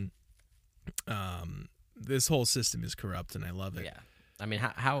fix in. This whole system is corrupt, and I love it. Yeah. I mean,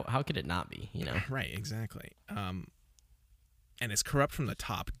 how could it not be, you know? Right, exactly. And it's corrupt from the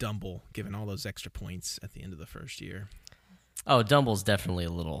top. Dumble, given all those extra points at the end of the first year. Oh, Dumble's definitely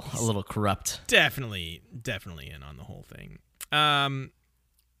a little corrupt. Definitely in on the whole thing.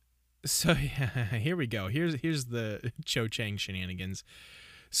 So yeah, here we go. Here's the Cho Chang shenanigans.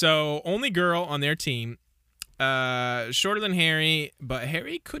 So only girl on their team, shorter than Harry, but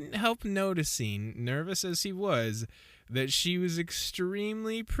Harry couldn't help noticing, nervous as he was, that she was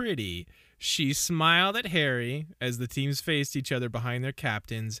extremely pretty. She smiled at Harry as the teams faced each other behind their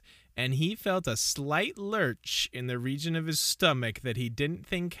captains, and he felt a slight lurch in the region of his stomach that he didn't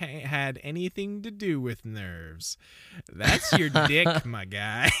think had anything to do with nerves. That's your dick, my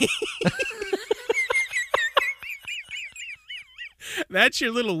guy. That's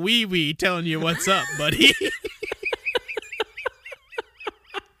your little wee-wee telling you what's up, buddy.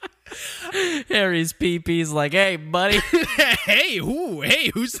 Harry's pee-pee's like, hey, buddy. hey,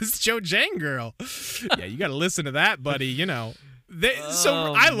 who's this Cho Chang girl? Yeah, you got to listen to that, buddy, you know.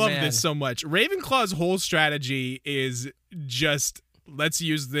 I love this so much. Ravenclaw's whole strategy is just, let's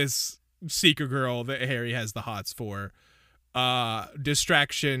use this seeker girl that Harry has the hots for.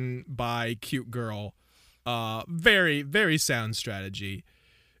 Distraction by cute girl. Very, very sound strategy.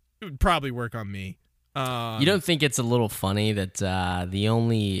 It would probably work on me. You don't think it's a little funny that the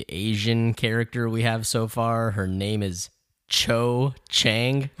only Asian character we have so far, her name is Cho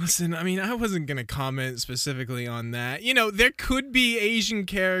Chang? Listen, I mean, I wasn't going to comment specifically on that. You know, there could be Asian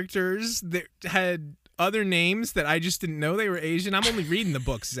characters that had other names that I just didn't know they were Asian. I'm only reading the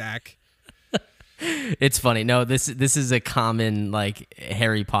books, Zach. It's funny. No, this is a common, like,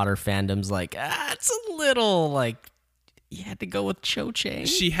 Harry Potter fandom's like, it's a little, like, You had to go with Cho Chang.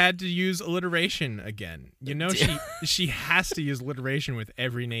 She had to use alliteration again. You know, she has to use alliteration with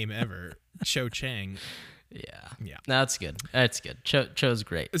every name ever. Cho Chang. Yeah. That's good. That's good. Cho's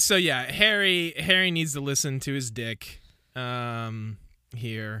great. So yeah, Harry needs to listen to his dick.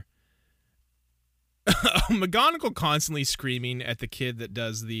 Here. McGonagall constantly screaming at the kid that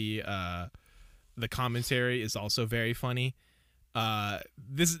does the commentary is also very funny.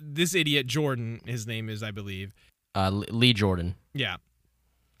 This idiot Jordan, his name is, I believe. Lee Jordan. Yeah.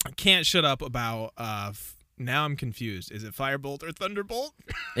 Can't shut up about now I'm confused. Is it Firebolt or Thunderbolt?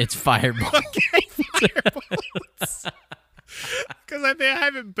 It's Firebolt. Okay, Firebolts. Because I think I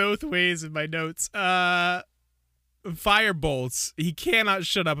have it both ways in my notes. Firebolts. He cannot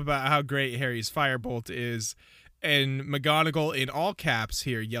shut up about how great Harry's Firebolt is. And McGonagall, in all caps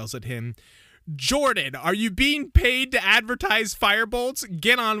here, yells at him, Jordan, are you being paid to advertise Firebolts?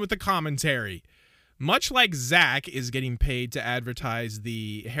 Get on with the commentary. Much like Zach is getting paid to advertise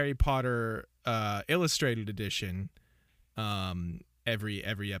the Harry Potter illustrated edition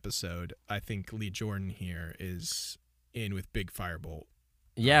every episode, I think Lee Jordan here is in with Big Firebolt.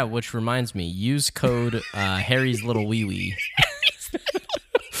 Yeah, which reminds me, use code Harry's Little Wee Wee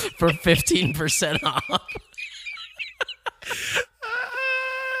for 15% off. Harry's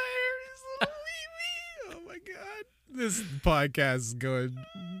Little Wee Wee. Oh my god. This podcast is going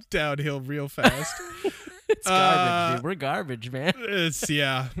downhill real fast. It's garbage, dude. We're garbage, man.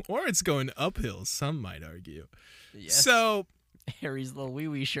 Or it's going uphill, some might argue. Yes. So Harry's Little Wee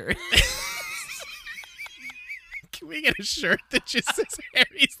Wee shirt. Can we get a shirt that just says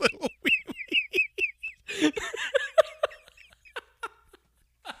Harry's Little Wee Wee?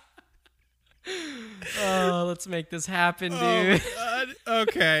 Oh, let's make this happen, dude. Oh my god.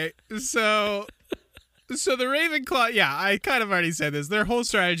 Okay. So the Ravenclaw, yeah, I kind of already said this. Their whole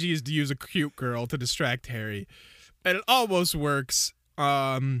strategy is to use a cute girl to distract Harry. And it almost works.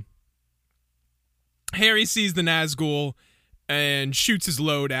 Harry sees the Nazgul and shoots his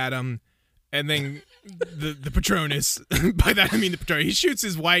load at him. And then the Patronus, by that I mean the Patronus, he shoots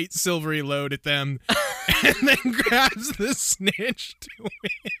his white silvery load at them and then grabs the snitch to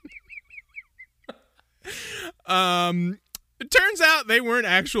win. It turns out they weren't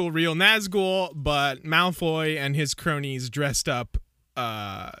actual real Nazgul, but Malfoy and his cronies dressed up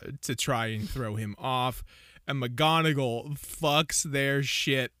to try and throw him off. And McGonagall fucks their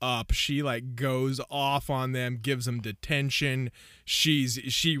shit up. She like goes off on them, gives them detention.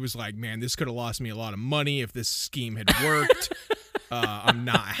 She was like, man, this could have lost me a lot of money if this scheme had worked. I'm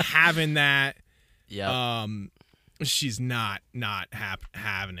not having that. Yeah. She's not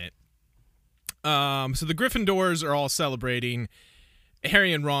having it. So the Gryffindors are all celebrating.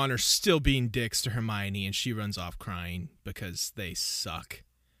 Harry and Ron are still being dicks to Hermione, and she runs off crying because they suck.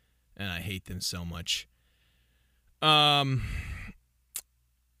 And I hate them so much. So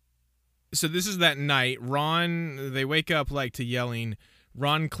this is that night. Ron, they wake up like to yelling.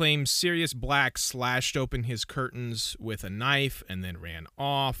 Ron claims Sirius Black slashed open his curtains with a knife and then ran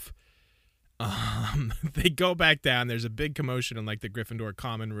off. They go back down. There's a big commotion in like the Gryffindor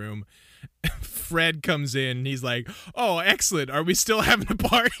common room. Fred comes in. And he's like, "Oh, excellent. Are we still having a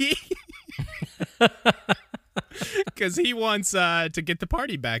party?" Because he wants to get the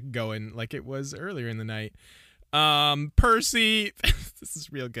party back going like it was earlier in the night. Percy, this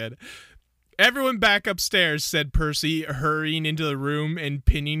is real good. Everyone back upstairs, said Percy, hurrying into the room and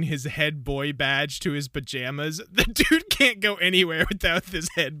pinning his head boy badge to his pajamas. The dude can't go anywhere without this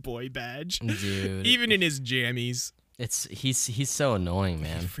head boy badge. Dude. Even in his jammies. He's so annoying,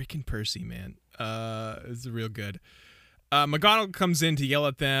 man. Freaking Percy, man. It's real good. McGonagall comes in to yell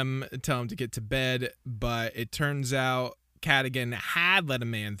at them, tell them to get to bed, but it turns out Cadogan had let a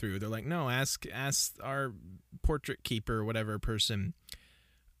man through. They're like, no, ask our portrait keeper, whatever person.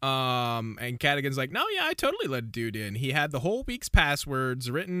 And Cadogan's like, no, yeah, I totally let a dude in. He had the whole week's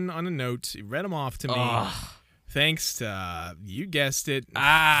passwords written on a note. He read them off to me. Thanks to, you guessed it,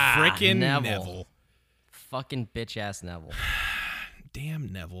 frickin' Neville. Fucking bitch ass Neville.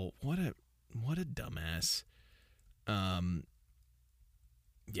 Damn Neville. What a dumbass.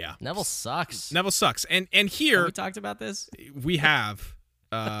 Yeah. Neville sucks. Neville sucks. And here have we talked about this? We have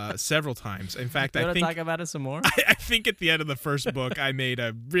several times. In fact, I think talk about it some more. I think at the end of the first book, I made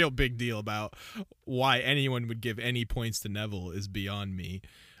a real big deal about why anyone would give any points to Neville is beyond me,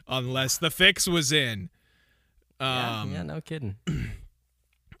 unless the fix was in. Yeah, no kidding.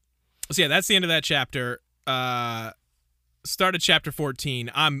 So yeah, that's the end of that chapter. Start at chapter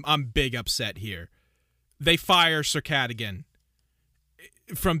 14. I'm big upset here. They fire Sir Cadogan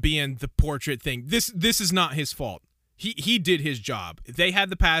from being the portrait thing. This is not his fault. He did his job. They had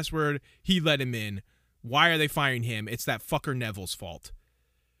the password. He let him in. Why are they firing him? It's that fucker Neville's fault.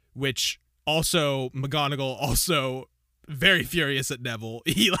 Which also, McGonagall also very furious at Neville.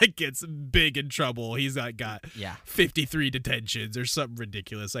 He like gets big in trouble. He's like got 53 detentions or something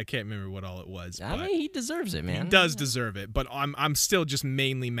ridiculous. I can't remember what all it was. I mean, he deserves it, man. He does deserve it. But I'm still just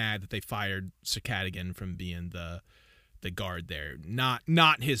mainly mad that they fired Sir Cadogan from being the guard there.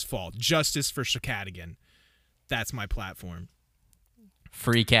 Not his fault. Justice for Sir Cadogan. That's my platform.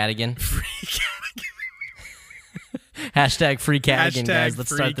 Free Cadogan. Free Cadogan. Hashtag free Cadogan, guys. Let's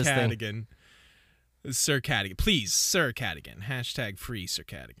free start this Cadogan. thing. Sir Cadogan. Please, Sir Cadogan. Hashtag free Sir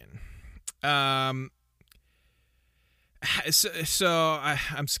Cadogan. So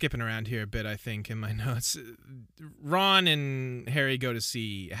I'm skipping around here a bit, I think, in my notes. Ron and Harry go to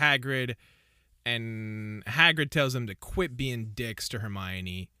see Hagrid, and Hagrid tells them to quit being dicks to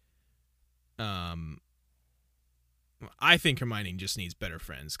Hermione. I think Hermione just needs better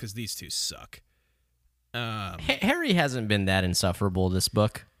friends, because these two suck. Harry hasn't been that insufferable this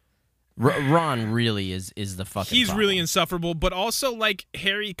book. Ron really is the fucking He's problem. really insufferable, but also, like,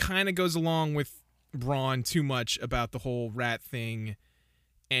 Harry kind of goes along with Ron too much about the whole rat thing,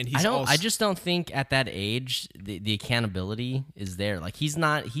 and I just don't think at that age the accountability is there. Like, he's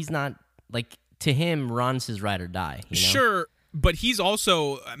not like, to him, Ron's his ride or die. You know? Sure, but he's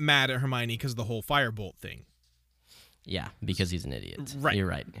also mad at Hermione because of the whole firebolt thing. Yeah, because he's an idiot. Right. You're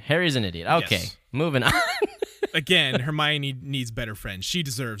right. Harry's an idiot. Okay, Yes. Moving on. Again, Hermione needs better friends. She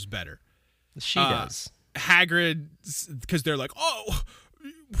deserves better. She does. Hagrid, because they're like, oh,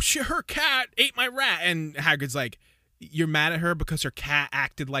 her cat ate my rat. And Hagrid's like, you're mad at her because her cat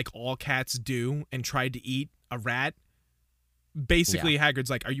acted like all cats do and tried to eat a rat? Basically, Hagrid's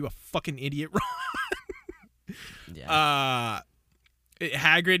like, are you a fucking idiot, Ron? Yeah.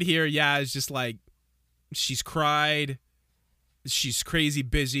 Hagrid here, is just like, she's cried. She's crazy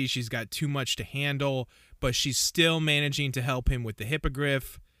busy. She's got too much to handle, but she's still managing to help him with the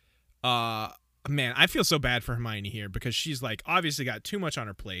hippogriff. Man, I feel so bad for Hermione here because she's like obviously got too much on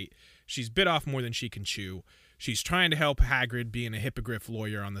her plate. She's bit off more than she can chew. She's trying to help Hagrid being a hippogriff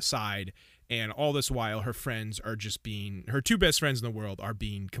lawyer on the side, and all this while her friends are just being, her two best friends in the world are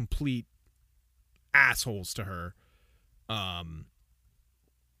being complete assholes to her. Man,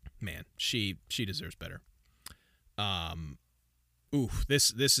 she deserves better.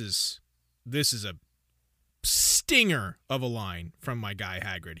 This is a stinger of a line from my guy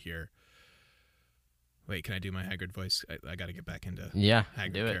Hagrid here. Wait, can I do my Hagrid voice? I got to get back into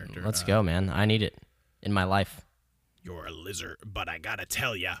Hagrid do it. character. Let's go, man. I need it in my life. You're a lizard, but I gotta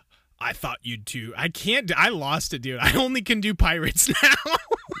tell ya, I thought you'd too. I lost it, dude. I only can do pirates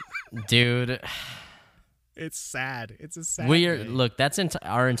now. Dude. It's sad. It's a sad day. Look, that's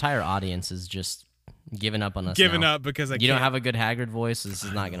our entire audience is just giving up on us. Giving now. up because you don't have a good Hagrid voice. This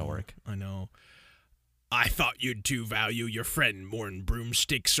is not going to work. I know. I thought you'd too value your friend more'n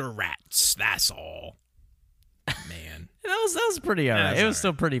broomsticks or rats. That's all. Man, that was pretty alright. It was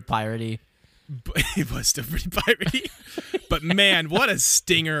still pretty piratey. It was still pretty piratey. But man, what a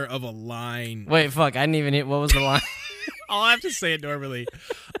stinger of a line. Wait, fuck! I didn't even hit. What was the line? I'll have to say it normally.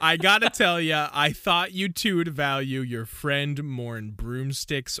 I gotta tell ya, I thought you two would value your friend more'n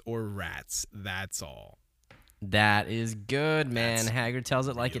broomsticks or rats. That's all. That is good, man. Hagrid tells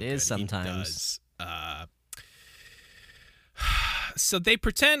it like it is sometimes. He does. So they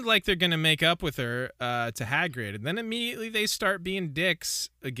pretend like they're gonna make up with her to Hagrid, and then immediately they start being dicks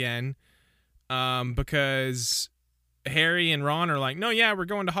again, because Harry and Ron are like, "No, yeah, we're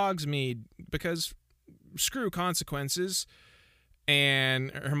going to Hogsmeade because screw consequences."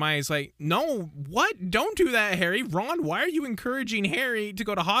 And Hermione's like, "No, what? Don't do that, Harry. Ron, why are you encouraging Harry to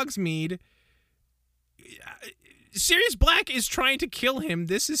go to Hogsmeade? Sirius Black is trying to kill him.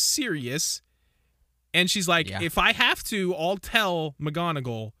 This is serious." And she's like, if I have to, I'll tell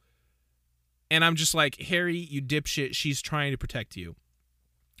McGonagall. And I'm just like, Harry, you dipshit, she's trying to protect you.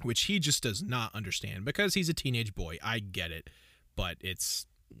 Which he just does not understand because he's a teenage boy. I get it. But it's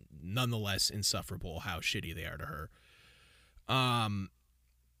nonetheless insufferable how shitty they are to her. And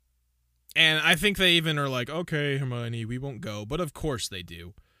I think they even are like, okay, Hermione, we won't go. But of course they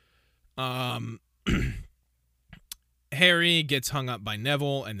do. Harry gets hung up by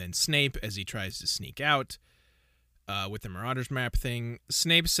Neville and then Snape as he tries to sneak out with the Marauders map thing.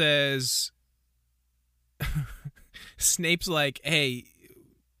 Snape says, Snape's like, hey,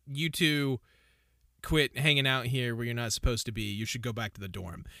 you two quit hanging out here where you're not supposed to be. You should go back to the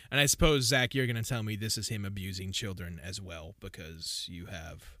dorm. And I suppose, Zach, you're going to tell me this is him abusing children as well because you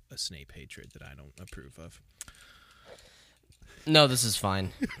have a Snape hatred that I don't approve of. No, this is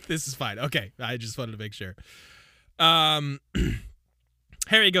fine. This is fine. Okay, I just wanted to make sure. Harry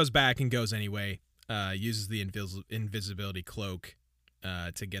goes back and goes anyway. uses the invisibility cloak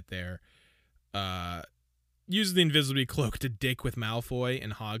to get there. Uses the invisibility cloak to dick with Malfoy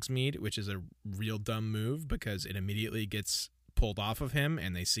and Hogsmeade, which is a real dumb move because it immediately gets pulled off of him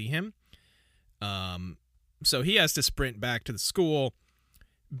and they see him. So he has to sprint back to the school,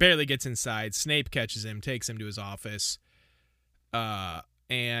 barely gets inside. Snape catches him, takes him to his office.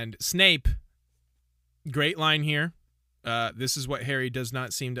 And Snape, great line here. This is what Harry does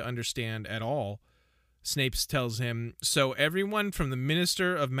not seem to understand at all. Snape tells him, so everyone from the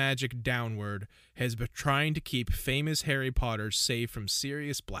Minister of Magic downward has been trying to keep famous Harry Potter safe from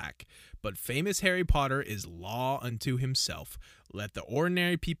Sirius Black, but famous Harry Potter is law unto himself. Let the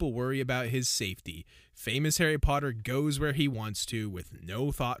ordinary people worry about his safety. Famous Harry Potter goes where he wants to with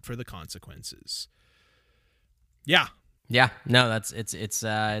no thought for the consequences. Yeah. Yeah, no,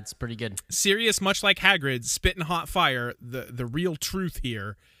 it's pretty good. Sirius, much like Hagrid, spit in hot fire, the real truth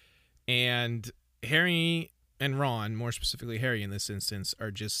here. And Harry and Ron, more specifically Harry in this instance, are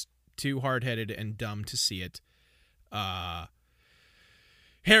just too hard-headed and dumb to see it.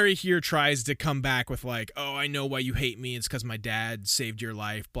 Harry here tries to come back with like, oh, I know why you hate me. It's because my dad saved your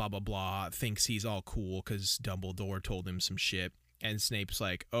life, blah, blah, blah. Thinks he's all cool because Dumbledore told him some shit. And Snape's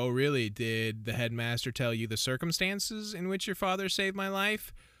like, oh, really? Did the headmaster tell you the circumstances in which your father saved my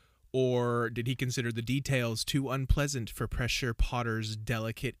life? Or did he consider the details too unpleasant for Pressure Potter's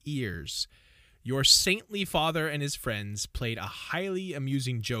delicate ears? Your saintly father and his friends played a highly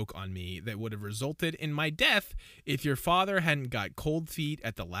amusing joke on me that would have resulted in my death if your father hadn't got cold feet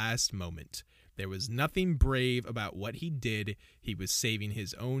at the last moment. There was nothing brave about what he did. He was saving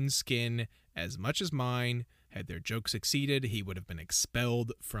his own skin as much as mine. Had their joke succeeded, he would have been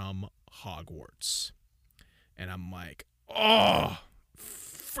expelled from Hogwarts. And I'm like, oh,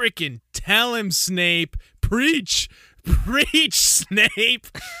 freaking tell him, Snape. Preach, Snape.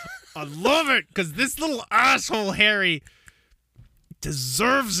 I love it because this little asshole Harry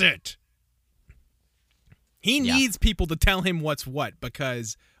deserves it. He needs people to tell him what's what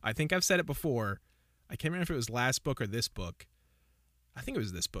because I think I've said it before. I can't remember if it was last book or this book. I think it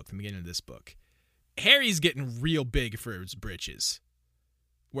was this book, the beginning of this book. Harry's getting real big for his britches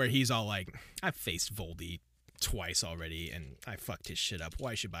where he's all like, I've faced Voldy twice already and I fucked his shit up.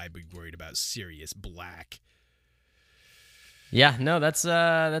 Why should I be worried about Sirius Black? Yeah, no, that's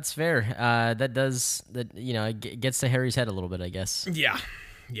fair. It gets to Harry's head a little bit, I guess. Yeah.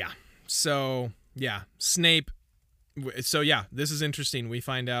 So, yeah, Snape. So, yeah, this is interesting. We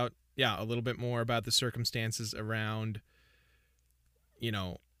find out, a little bit more about the circumstances around,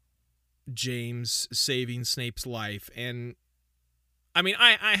 James saving Snape's life. And, I mean,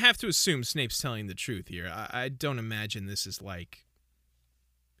 I have to assume Snape's telling the truth here. I don't imagine this is like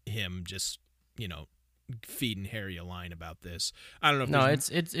him just, feeding Harry a line about this. I don't know. It's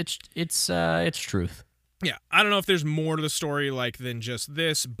truth. Yeah, I don't know if there's more to the story than just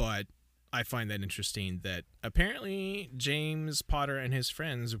this, but I find that interesting that apparently James Potter and his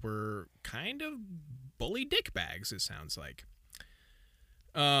friends were kind of bully dickbags. It sounds like.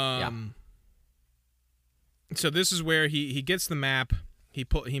 So this is where he gets the map. He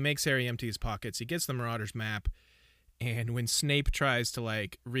makes Harry empty his pockets. He gets the Marauders map. And when Snape tries to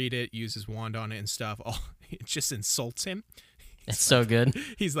read it, use his wand on it and stuff, it just insults him. It's so good.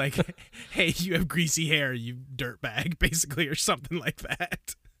 He's like, "Hey, you have greasy hair, you dirtbag," basically, or something like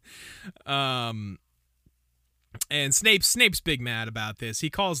that. And Snape's big mad about this.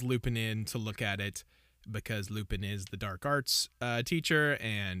 He calls Lupin in to look at it because Lupin is the dark arts teacher,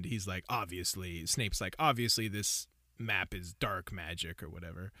 and he's like, Snape's like, obviously this map is dark magic or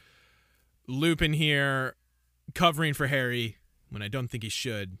whatever. Lupin here, covering for Harry when I don't think he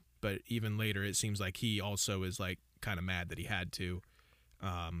should, but even later it seems like he also is kind of mad that he had to.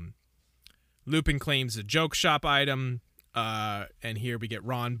 Lupin claims a joke shop item, and here we get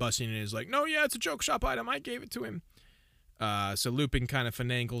Ron busting in and is like, no, yeah, it's a joke shop item. I gave it to him. So Lupin kind of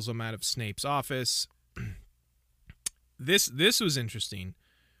finagles him out of Snape's office. This was interesting.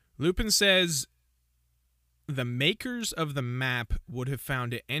 Lupin says the makers of the map would have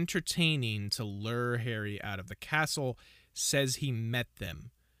found it entertaining to lure Harry out of the castle, says he met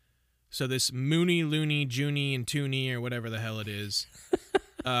them. So this Moony, Looney, Junie, and Toonie, or whatever the hell it is,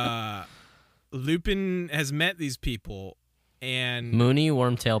 Lupin has met these people, and Moony,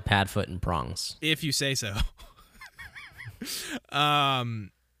 Wormtail, Padfoot, and Prongs. If you say so.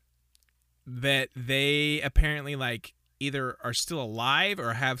 That they apparently either are still alive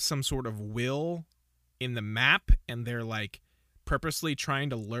or have some sort of will in the map, and they're purposely trying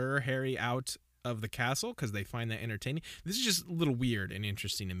to lure Harry out of the castle because they find that entertaining. This is just a little weird and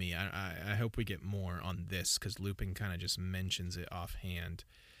interesting to me. I hope we get more on this because Lupin kind of just mentions it offhand.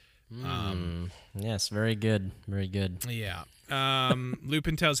 Yes, very good. Very good. Yeah.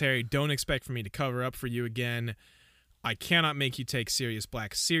 Lupin tells Harry, "Don't expect for me to cover up for you again. I cannot make you take Sirius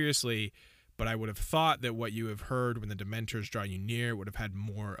Black seriously, but I would have thought that what you have heard when the Dementors draw you near would have had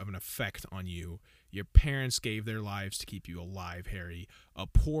more of an effect on you. Your parents gave their lives to keep you alive, Harry. A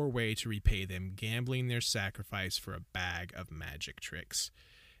poor way to repay them, gambling their sacrifice for a bag of magic tricks."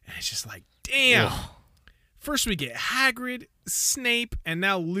 And it's just like, damn. Ugh. First we get Hagrid, Snape, and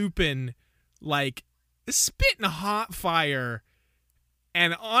now Lupin, like, spitting hot fire.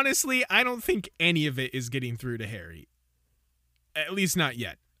 And honestly, I don't think any of it is getting through to Harry. At least not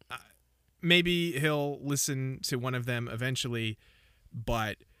yet. Maybe he'll listen to one of them eventually,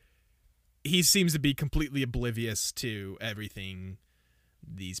 but he seems to be completely oblivious to everything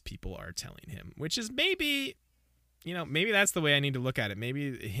these people are telling him, which is maybe that's the way I need to look at it.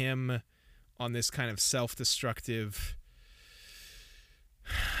 Maybe him on this kind of self-destructive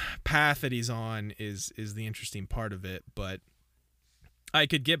path that he's on is the interesting part of it, but I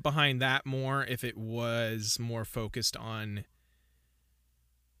could get behind that more if it was more focused on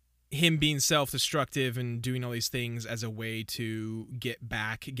him being self-destructive and doing all these things as a way to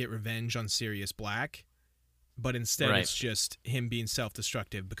get revenge on Sirius Black. But instead It's just him being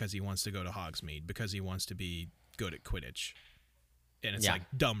self-destructive because he wants to go to Hogsmeade, because he wants to be good at Quidditch. And it's like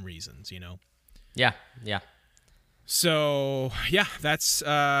dumb reasons, Yeah. So, yeah, that's...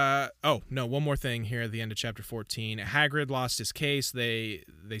 one more thing here at the end of Chapter 14. Hagrid lost his case. They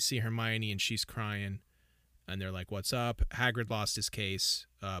see Hermione and she's crying. And they're like, "What's up?" Hagrid lost his case.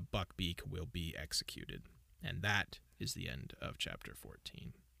 Buckbeak will be executed. And that is the end of Chapter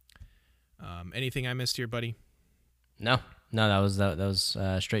 14. Anything I missed here, buddy? No, that was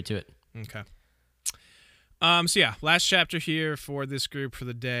straight to it. Okay. So yeah, last chapter here for this group for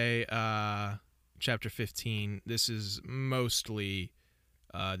the day, chapter 15. This is mostly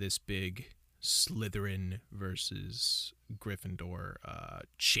this big Slytherin versus Gryffindor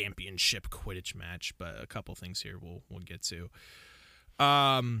championship Quidditch match, but a couple things here we'll get to.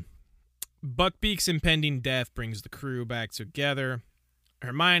 Buckbeak's impending death brings the crew back together.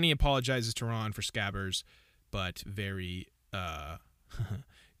 Hermione apologizes to Ron for Scabbers, but very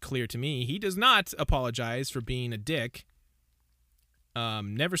clear to me, he does not apologize for being a dick.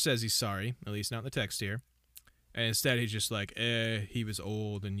 Never says he's sorry, at least not in the text here. And instead he's just like, he was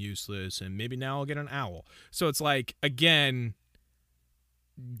old and useless, and maybe now I'll get an owl. So it's like, again,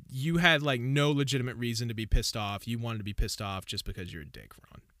 you had like no legitimate reason to be pissed off. You wanted to be pissed off just because you're a dick,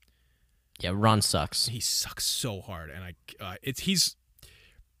 Ron. Yeah, Ron sucks. He sucks so hard, and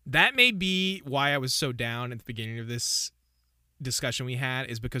that may be why I was so down at the beginning of this discussion we had,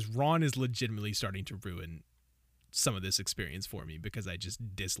 is because Ron is legitimately starting to ruin some of this experience for me, because I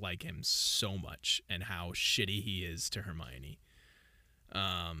just dislike him so much and how shitty he is to Hermione.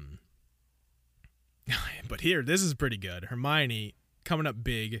 But here, this is pretty good. Hermione coming up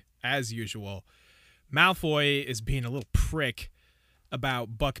big as usual. Malfoy is being a little prick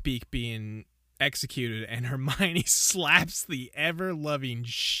about Buckbeak being executed, and Hermione slaps the ever-loving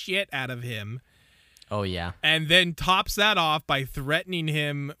shit out of him. Oh, yeah. And then tops that off by threatening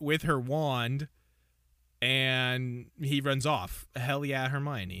him with her wand, and he runs off. Hell yeah,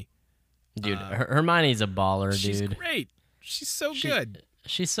 Hermione. Dude, Hermione's a baller, she's dude. She's great. She's so good.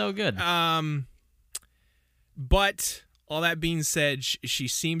 She's so good. But all that being said, she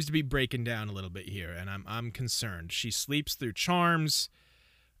seems to be breaking down a little bit here, and I'm concerned. She sleeps through charms.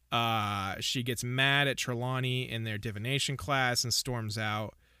 She gets mad at Trelawney in their divination class and storms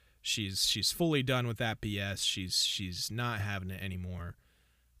out. She's fully done with that BS. She's not having it anymore.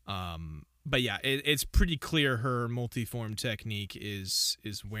 But yeah, it's pretty clear her multiform technique is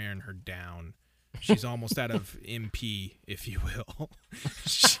wearing her down. She's almost out of MP, if you will.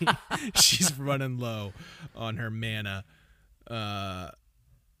 She's running low on her mana.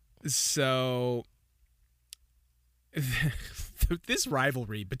 So this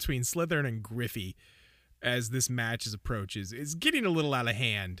rivalry between Slytherin and Griffey as this match approaches is getting a little out of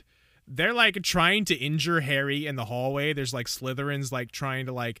hand. They're like trying to injure Harry in the hallway. There's like Slytherins like trying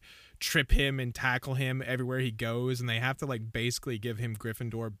to like trip him and tackle him everywhere he goes, and they have to like basically give him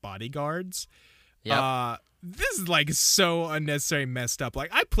Gryffindor bodyguards. Yep. This is like so unnecessary, messed up.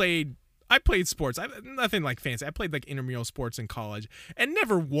 Like I played sports. Nothing like fancy. I played like intramural sports in college, and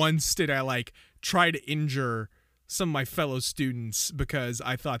never once did I like try to injure some of my fellow students because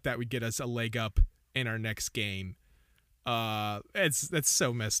I thought that would get us a leg up in our next game. That's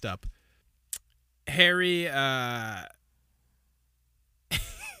so messed up. Harry,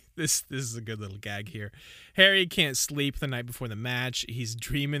 this is a good little gag here. Harry can't sleep the night before the match. He's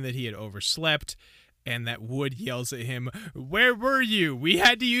dreaming that he had overslept, and that Wood yells at him, "Where were you? We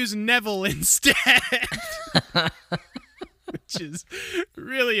had to use Neville instead." Which is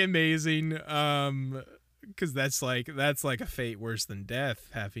really amazing, because that's like a fate worse than death,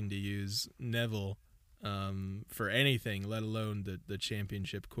 having to use Neville for anything, let alone the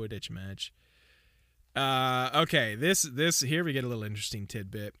championship Quidditch match. Okay, this here we get a little interesting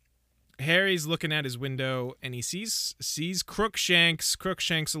tidbit. Harry's looking at his window and he sees Crookshanks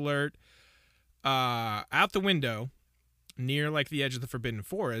alert out the window near like the edge of the Forbidden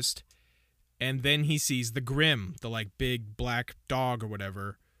Forest, and then he sees the Grim, the like big black dog or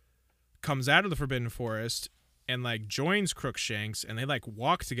whatever, comes out of the Forbidden Forest and like joins Crookshanks, and they like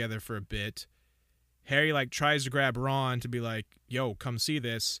walk together for a bit. Harry like tries to grab Ron to be like, "Yo, come see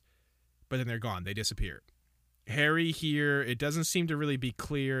this," but then they're gone. They disappear. Harry here, it doesn't seem to really be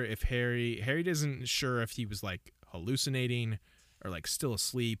clear if Harry isn't sure if he was like hallucinating or like still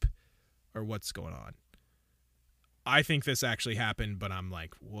asleep or what's going on. I think this actually happened, but I'm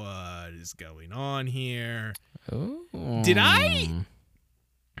like, what is going on here? Ooh. Did I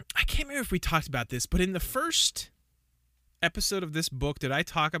can't remember if we talked about this, but in the first episode of this book, did I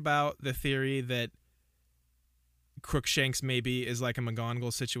talk about the theory that Crookshanks maybe is like a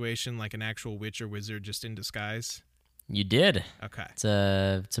McGonagall situation, like an actual witch or wizard just in disguise? You did. Okay. It's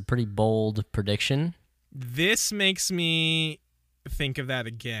a pretty bold prediction. This makes me think of that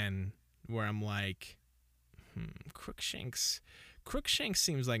again, where I'm like, Crookshanks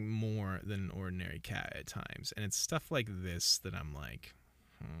seems like more than an ordinary cat at times, and it's stuff like this that I'm like,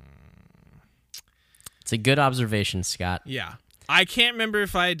 It's a good observation, Scott. Yeah. I can't remember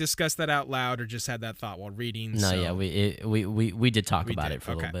if I discussed that out loud or just had that thought while reading. No, yeah, we did talk about it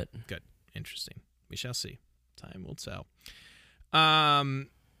for a little bit. Good. Interesting. We shall see. Time will tell.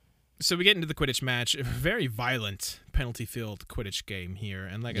 So we get into the Quidditch match. A very violent, penalty-filled Quidditch game here.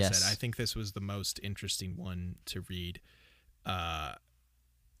 And like I said, I think this was the most interesting one to read.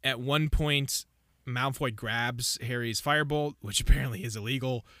 At one point, Malfoy grabs Harry's firebolt, which apparently is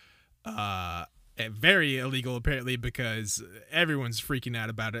illegal. Very illegal, apparently, because everyone's freaking out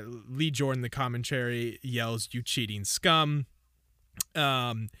about it. Lee Jordan, the commentary, yells, "You cheating scum!"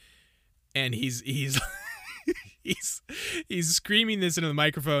 And he's he's screaming this into the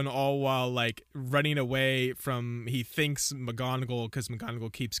microphone, all while like running away from, he thinks, McGonagall, because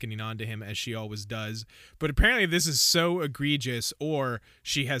McGonagall keeps getting on to him, as she always does. But apparently this is so egregious, or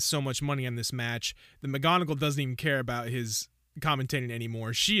she has so much money on this match, that McGonagall doesn't even care about his commentating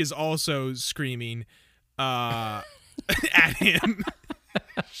anymore. She is also screaming at him.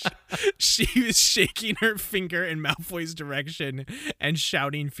 She was shaking her finger in Malfoy's direction and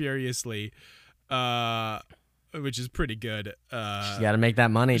shouting furiously, which is pretty good. She's got to make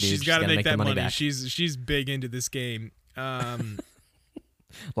that money, dude. She's got to make that money. Back. She's big into this game.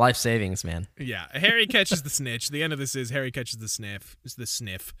 Life savings, man. Yeah. Harry catches the snitch. The end of this is Harry catches the sniff. It's the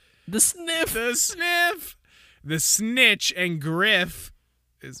sniff. The sniff. The sniff. The snitch, and Griff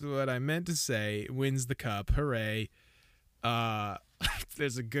is what I meant to say, wins the cup. Hooray.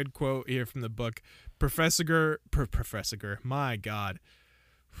 There's a good quote here from the book. Professor, my God.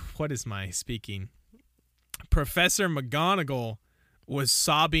 What is my speaking? Professor McGonagall was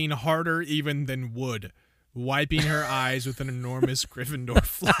sobbing harder even than Wood, wiping her eyes with an enormous Gryffindor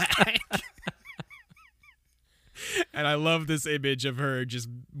flag. And I love this image of her just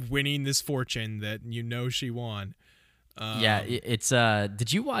winning this fortune that she won. Yeah, it's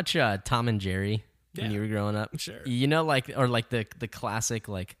did you watch Tom and Jerry when you were growing up? Sure. You know, like, or like the classic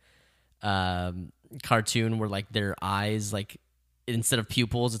like cartoon where like their eyes, like instead of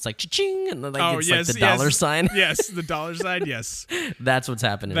pupils, it's like cha-ching, and then like like the dollar sign. Yes, the dollar sign. Yes, that's what's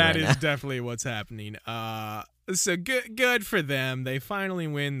happening. That right is now. Definitely what's happening. So good for them. They finally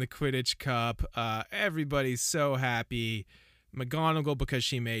win the Quidditch Cup. Everybody's so happy. McGonagall because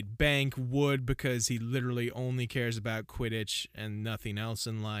she made bank. Wood because he literally only cares about Quidditch and nothing else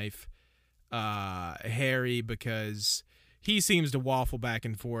in life. Harry because he seems to waffle back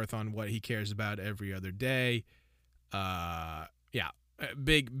and forth on what he cares about every other day.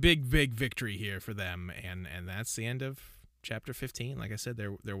 Big victory here for them, and that's the end of chapter 15. Like I said,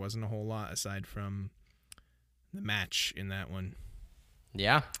 there wasn't a whole lot aside from the match in that one.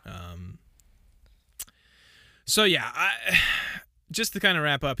 Yeah. So yeah, just to kind of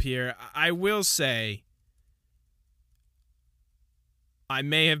wrap up here, I will say I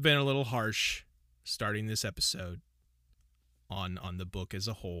may have been a little harsh starting this episode on the book as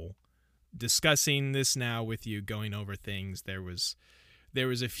a whole. Discussing this now with you, going over things, there was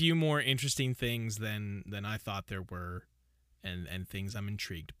a few more interesting things than I thought there were, and things I'm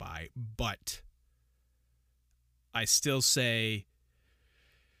intrigued by, but I still say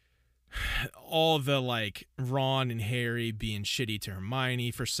all the like Ron and Harry being shitty to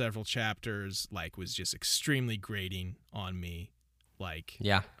Hermione for several chapters like was just extremely grating on me. Like,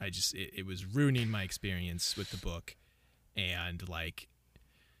 Yeah. It was ruining my experience with the book. And like,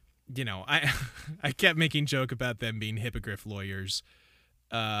 you know, I kept making joke about them being hippogriff lawyers.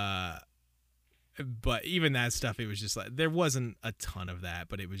 But even that stuff, it was just like, there wasn't a ton of that,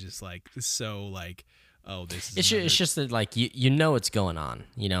 but it was just like, so like, oh, this is It's just that like you know what's going on,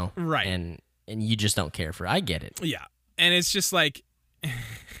 you know, right, and you just don't care for it. I get it. Yeah, and it's just like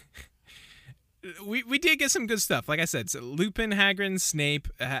we did get some good stuff. Like I said, so Lupin, Hagrid, and Snape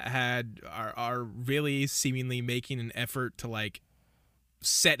are really seemingly making an effort to like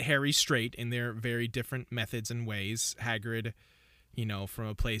set Harry straight in their very different methods and ways. Hagrid, you know, from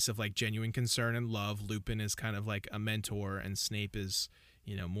a place of like genuine concern and love. Lupin is kind of like a mentor, and Snape is,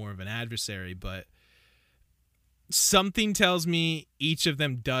 you know, more of an adversary, but something tells me each of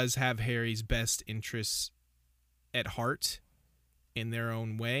them does have Harry's best interests at heart in their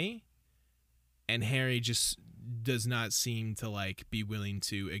own way, and Harry just does not seem to like be willing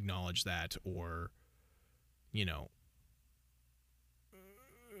to acknowledge that or, you know,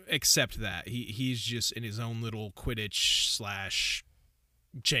 accept that. He's just in his own little Quidditch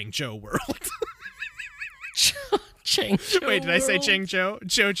 / Chang Cho world. Chang Cho Wait, did I say world? Chang Cho?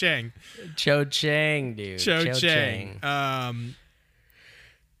 Cho Chang. Cho Chang, dude. Cho Chang.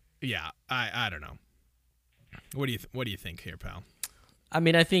 Yeah, I don't know. What do you think here, pal? I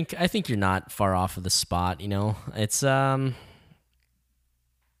mean, I think you're not far off of the spot. You know, it's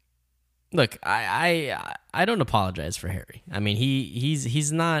Look, I don't apologize for Harry. I mean,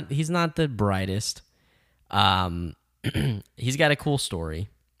 he's not the brightest. He's got a cool story,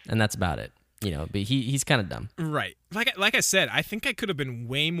 and that's about it. You know, but he's kind of dumb. Right. Like I said, I think I could have been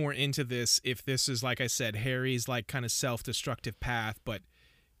way more into this if this is, like I said, Harry's like kind of self-destructive path, but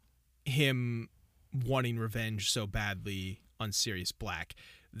him wanting revenge so badly on Sirius Black.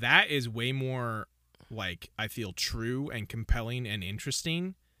 That is way more like, I feel, true and compelling and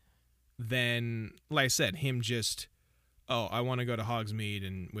interesting than, like I said, him just, oh, I want to go to Hogsmeade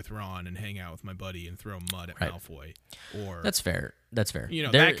and with Ron and hang out with my buddy and throw mud at Malfoy. Or That's fair. You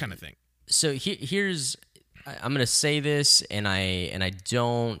know, that kind of thing. So here's, I'm gonna say this, and I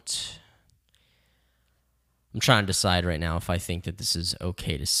don't. I'm trying to decide right now if I think that this is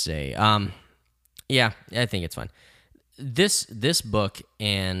okay to say. Yeah, I think it's fine. This book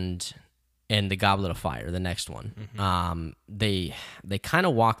and the Goblet of Fire, the next one, they kind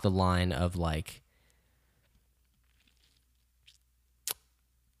of walk the line of like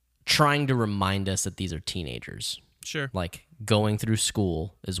trying to remind us that these are teenagers. Sure. Like going through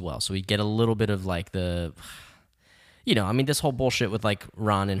school as well. So we get a little bit of like the, you know, I mean, this whole bullshit with like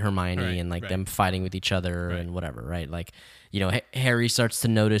Ron and Hermione and like them fighting with each other and whatever, right? Like, you know, Harry starts to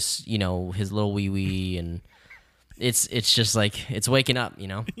notice, you know, his little wee and it's just like, it's waking up, you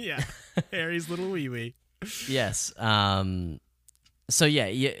know? Yeah. Harry's little wee. Yes. So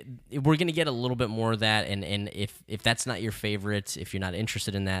yeah, we're gonna get a little bit more of that, and if that's not your favorite, if you're not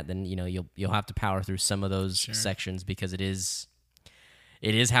interested in that, then you know you'll have to power through some of those sections because it is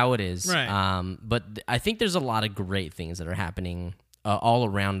how it is. Right. But I think there's a lot of great things that are happening all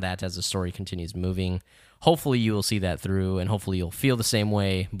around that as the story continues moving. Hopefully you will see that through, and hopefully you'll feel the same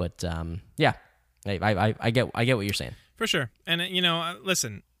way. But yeah, I get what you're saying for sure. And you know,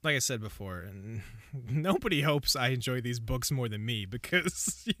 listen, like I said before, nobody hopes I enjoy these books more than me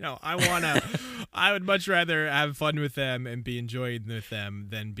because, you know, I would much rather have fun with them and be enjoyed with them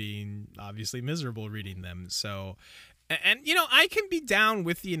than being obviously miserable reading them. So, and you know, I can be down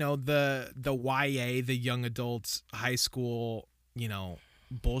with, you know, the YA, the young adults, high school, you know,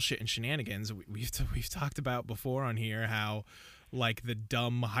 bullshit and shenanigans. We've talked about before on here how like the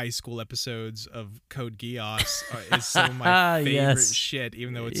dumb high school episodes of Code Geass is some of my favorite shit,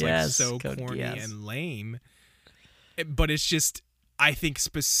 even though it's like so Code corny Geass. and lame. But it's just, I think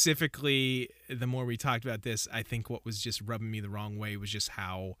specifically, the more we talked about this, I think what was just rubbing me the wrong way was just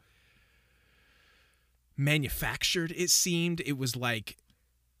how manufactured it seemed. It was like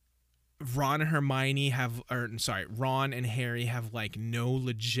Ron and Harry have like no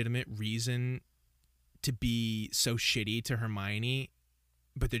legitimate reason to be so shitty to Hermione,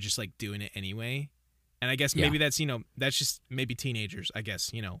 but they're just like doing it anyway. And I guess maybe that's, you know, that's just maybe teenagers. I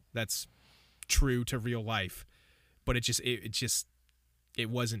guess, you know, that's true to real life, but it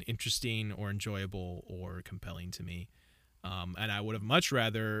wasn't interesting or enjoyable or compelling to me. And I would have much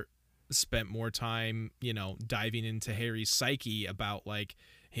rather spent more time, you know, diving into Harry's psyche about like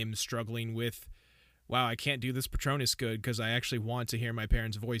him struggling with, wow, I can't do this Patronus good because I actually want to hear my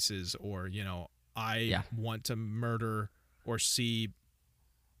parents' voices, or, you know, I want to murder or see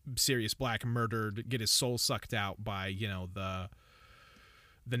Sirius Black murdered, get his soul sucked out by, you know, the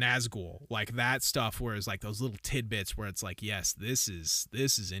Nazgul, like that stuff, where it's like those little tidbits where it's like, yes, this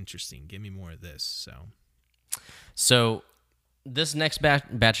is interesting, give me more of this. So this next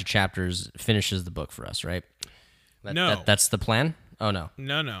batch of chapters finishes the book for us, right? That's the plan. Oh no.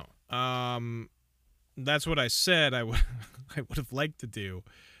 That's what I said I would have liked to do,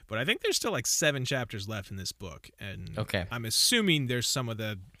 but I think there's still like 7 chapters left in this book, and okay, I'm assuming there's some of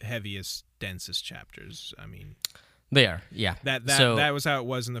the heaviest, densest chapters. I mean, they are, yeah. That was how it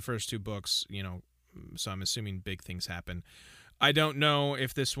was in the first 2 books, you know. So I'm assuming big things happen. I don't know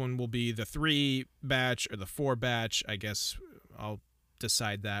if this one will be the 3 batch or the 4 batch. I guess I'll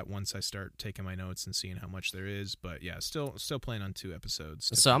decide that once I start taking my notes and seeing how much there is. But yeah, still plan on 2 episodes.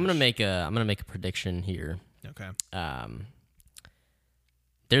 So I'm gonna make a prediction here. Okay.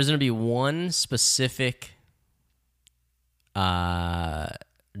 There's gonna be one specific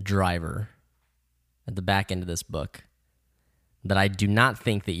driver at the back end of this book that I do not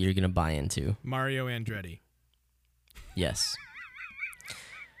think that you're gonna buy into. Mario Andretti. Yes.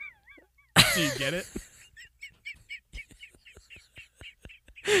 Do you get it?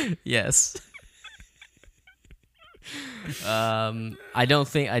 Yes. I don't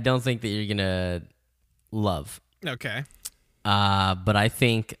think that you're gonna love. Okay. But I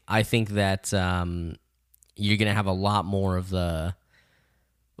think that you're gonna have a lot more of the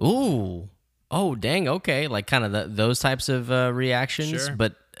ooh, oh dang, okay, like kind of those types of reactions. Sure.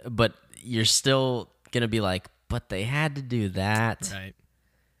 But you're still gonna be like, but they had to do that, right?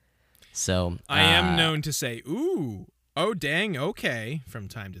 So I am known to say ooh, oh dang, okay, from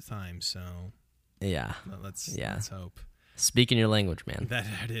time to time. So yeah, let's hope. Speaking your language, man. That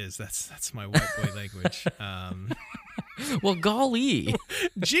it is. That's my white boy language. Well, golly.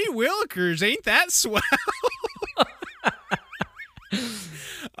 Gee willikers, ain't that swell?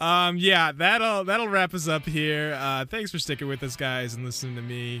 Yeah, that'll wrap us up here. Thanks for sticking with us, guys, and listening to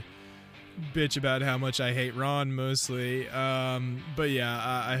me bitch about how much I hate Ron mostly. But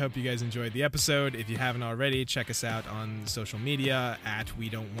yeah, I hope you guys enjoyed the episode. If you haven't already, check us out on social media at We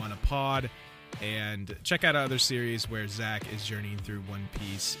Don't Want a Pod. And check out our other series where Zach is journeying through One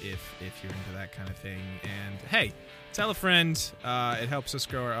Piece if you're into that kind of thing. And hey, tell a friend. It helps us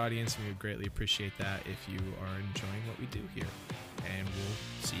grow our audience, and we would greatly appreciate that if you are enjoying what we do here. And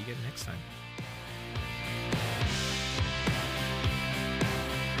we'll see you again next time.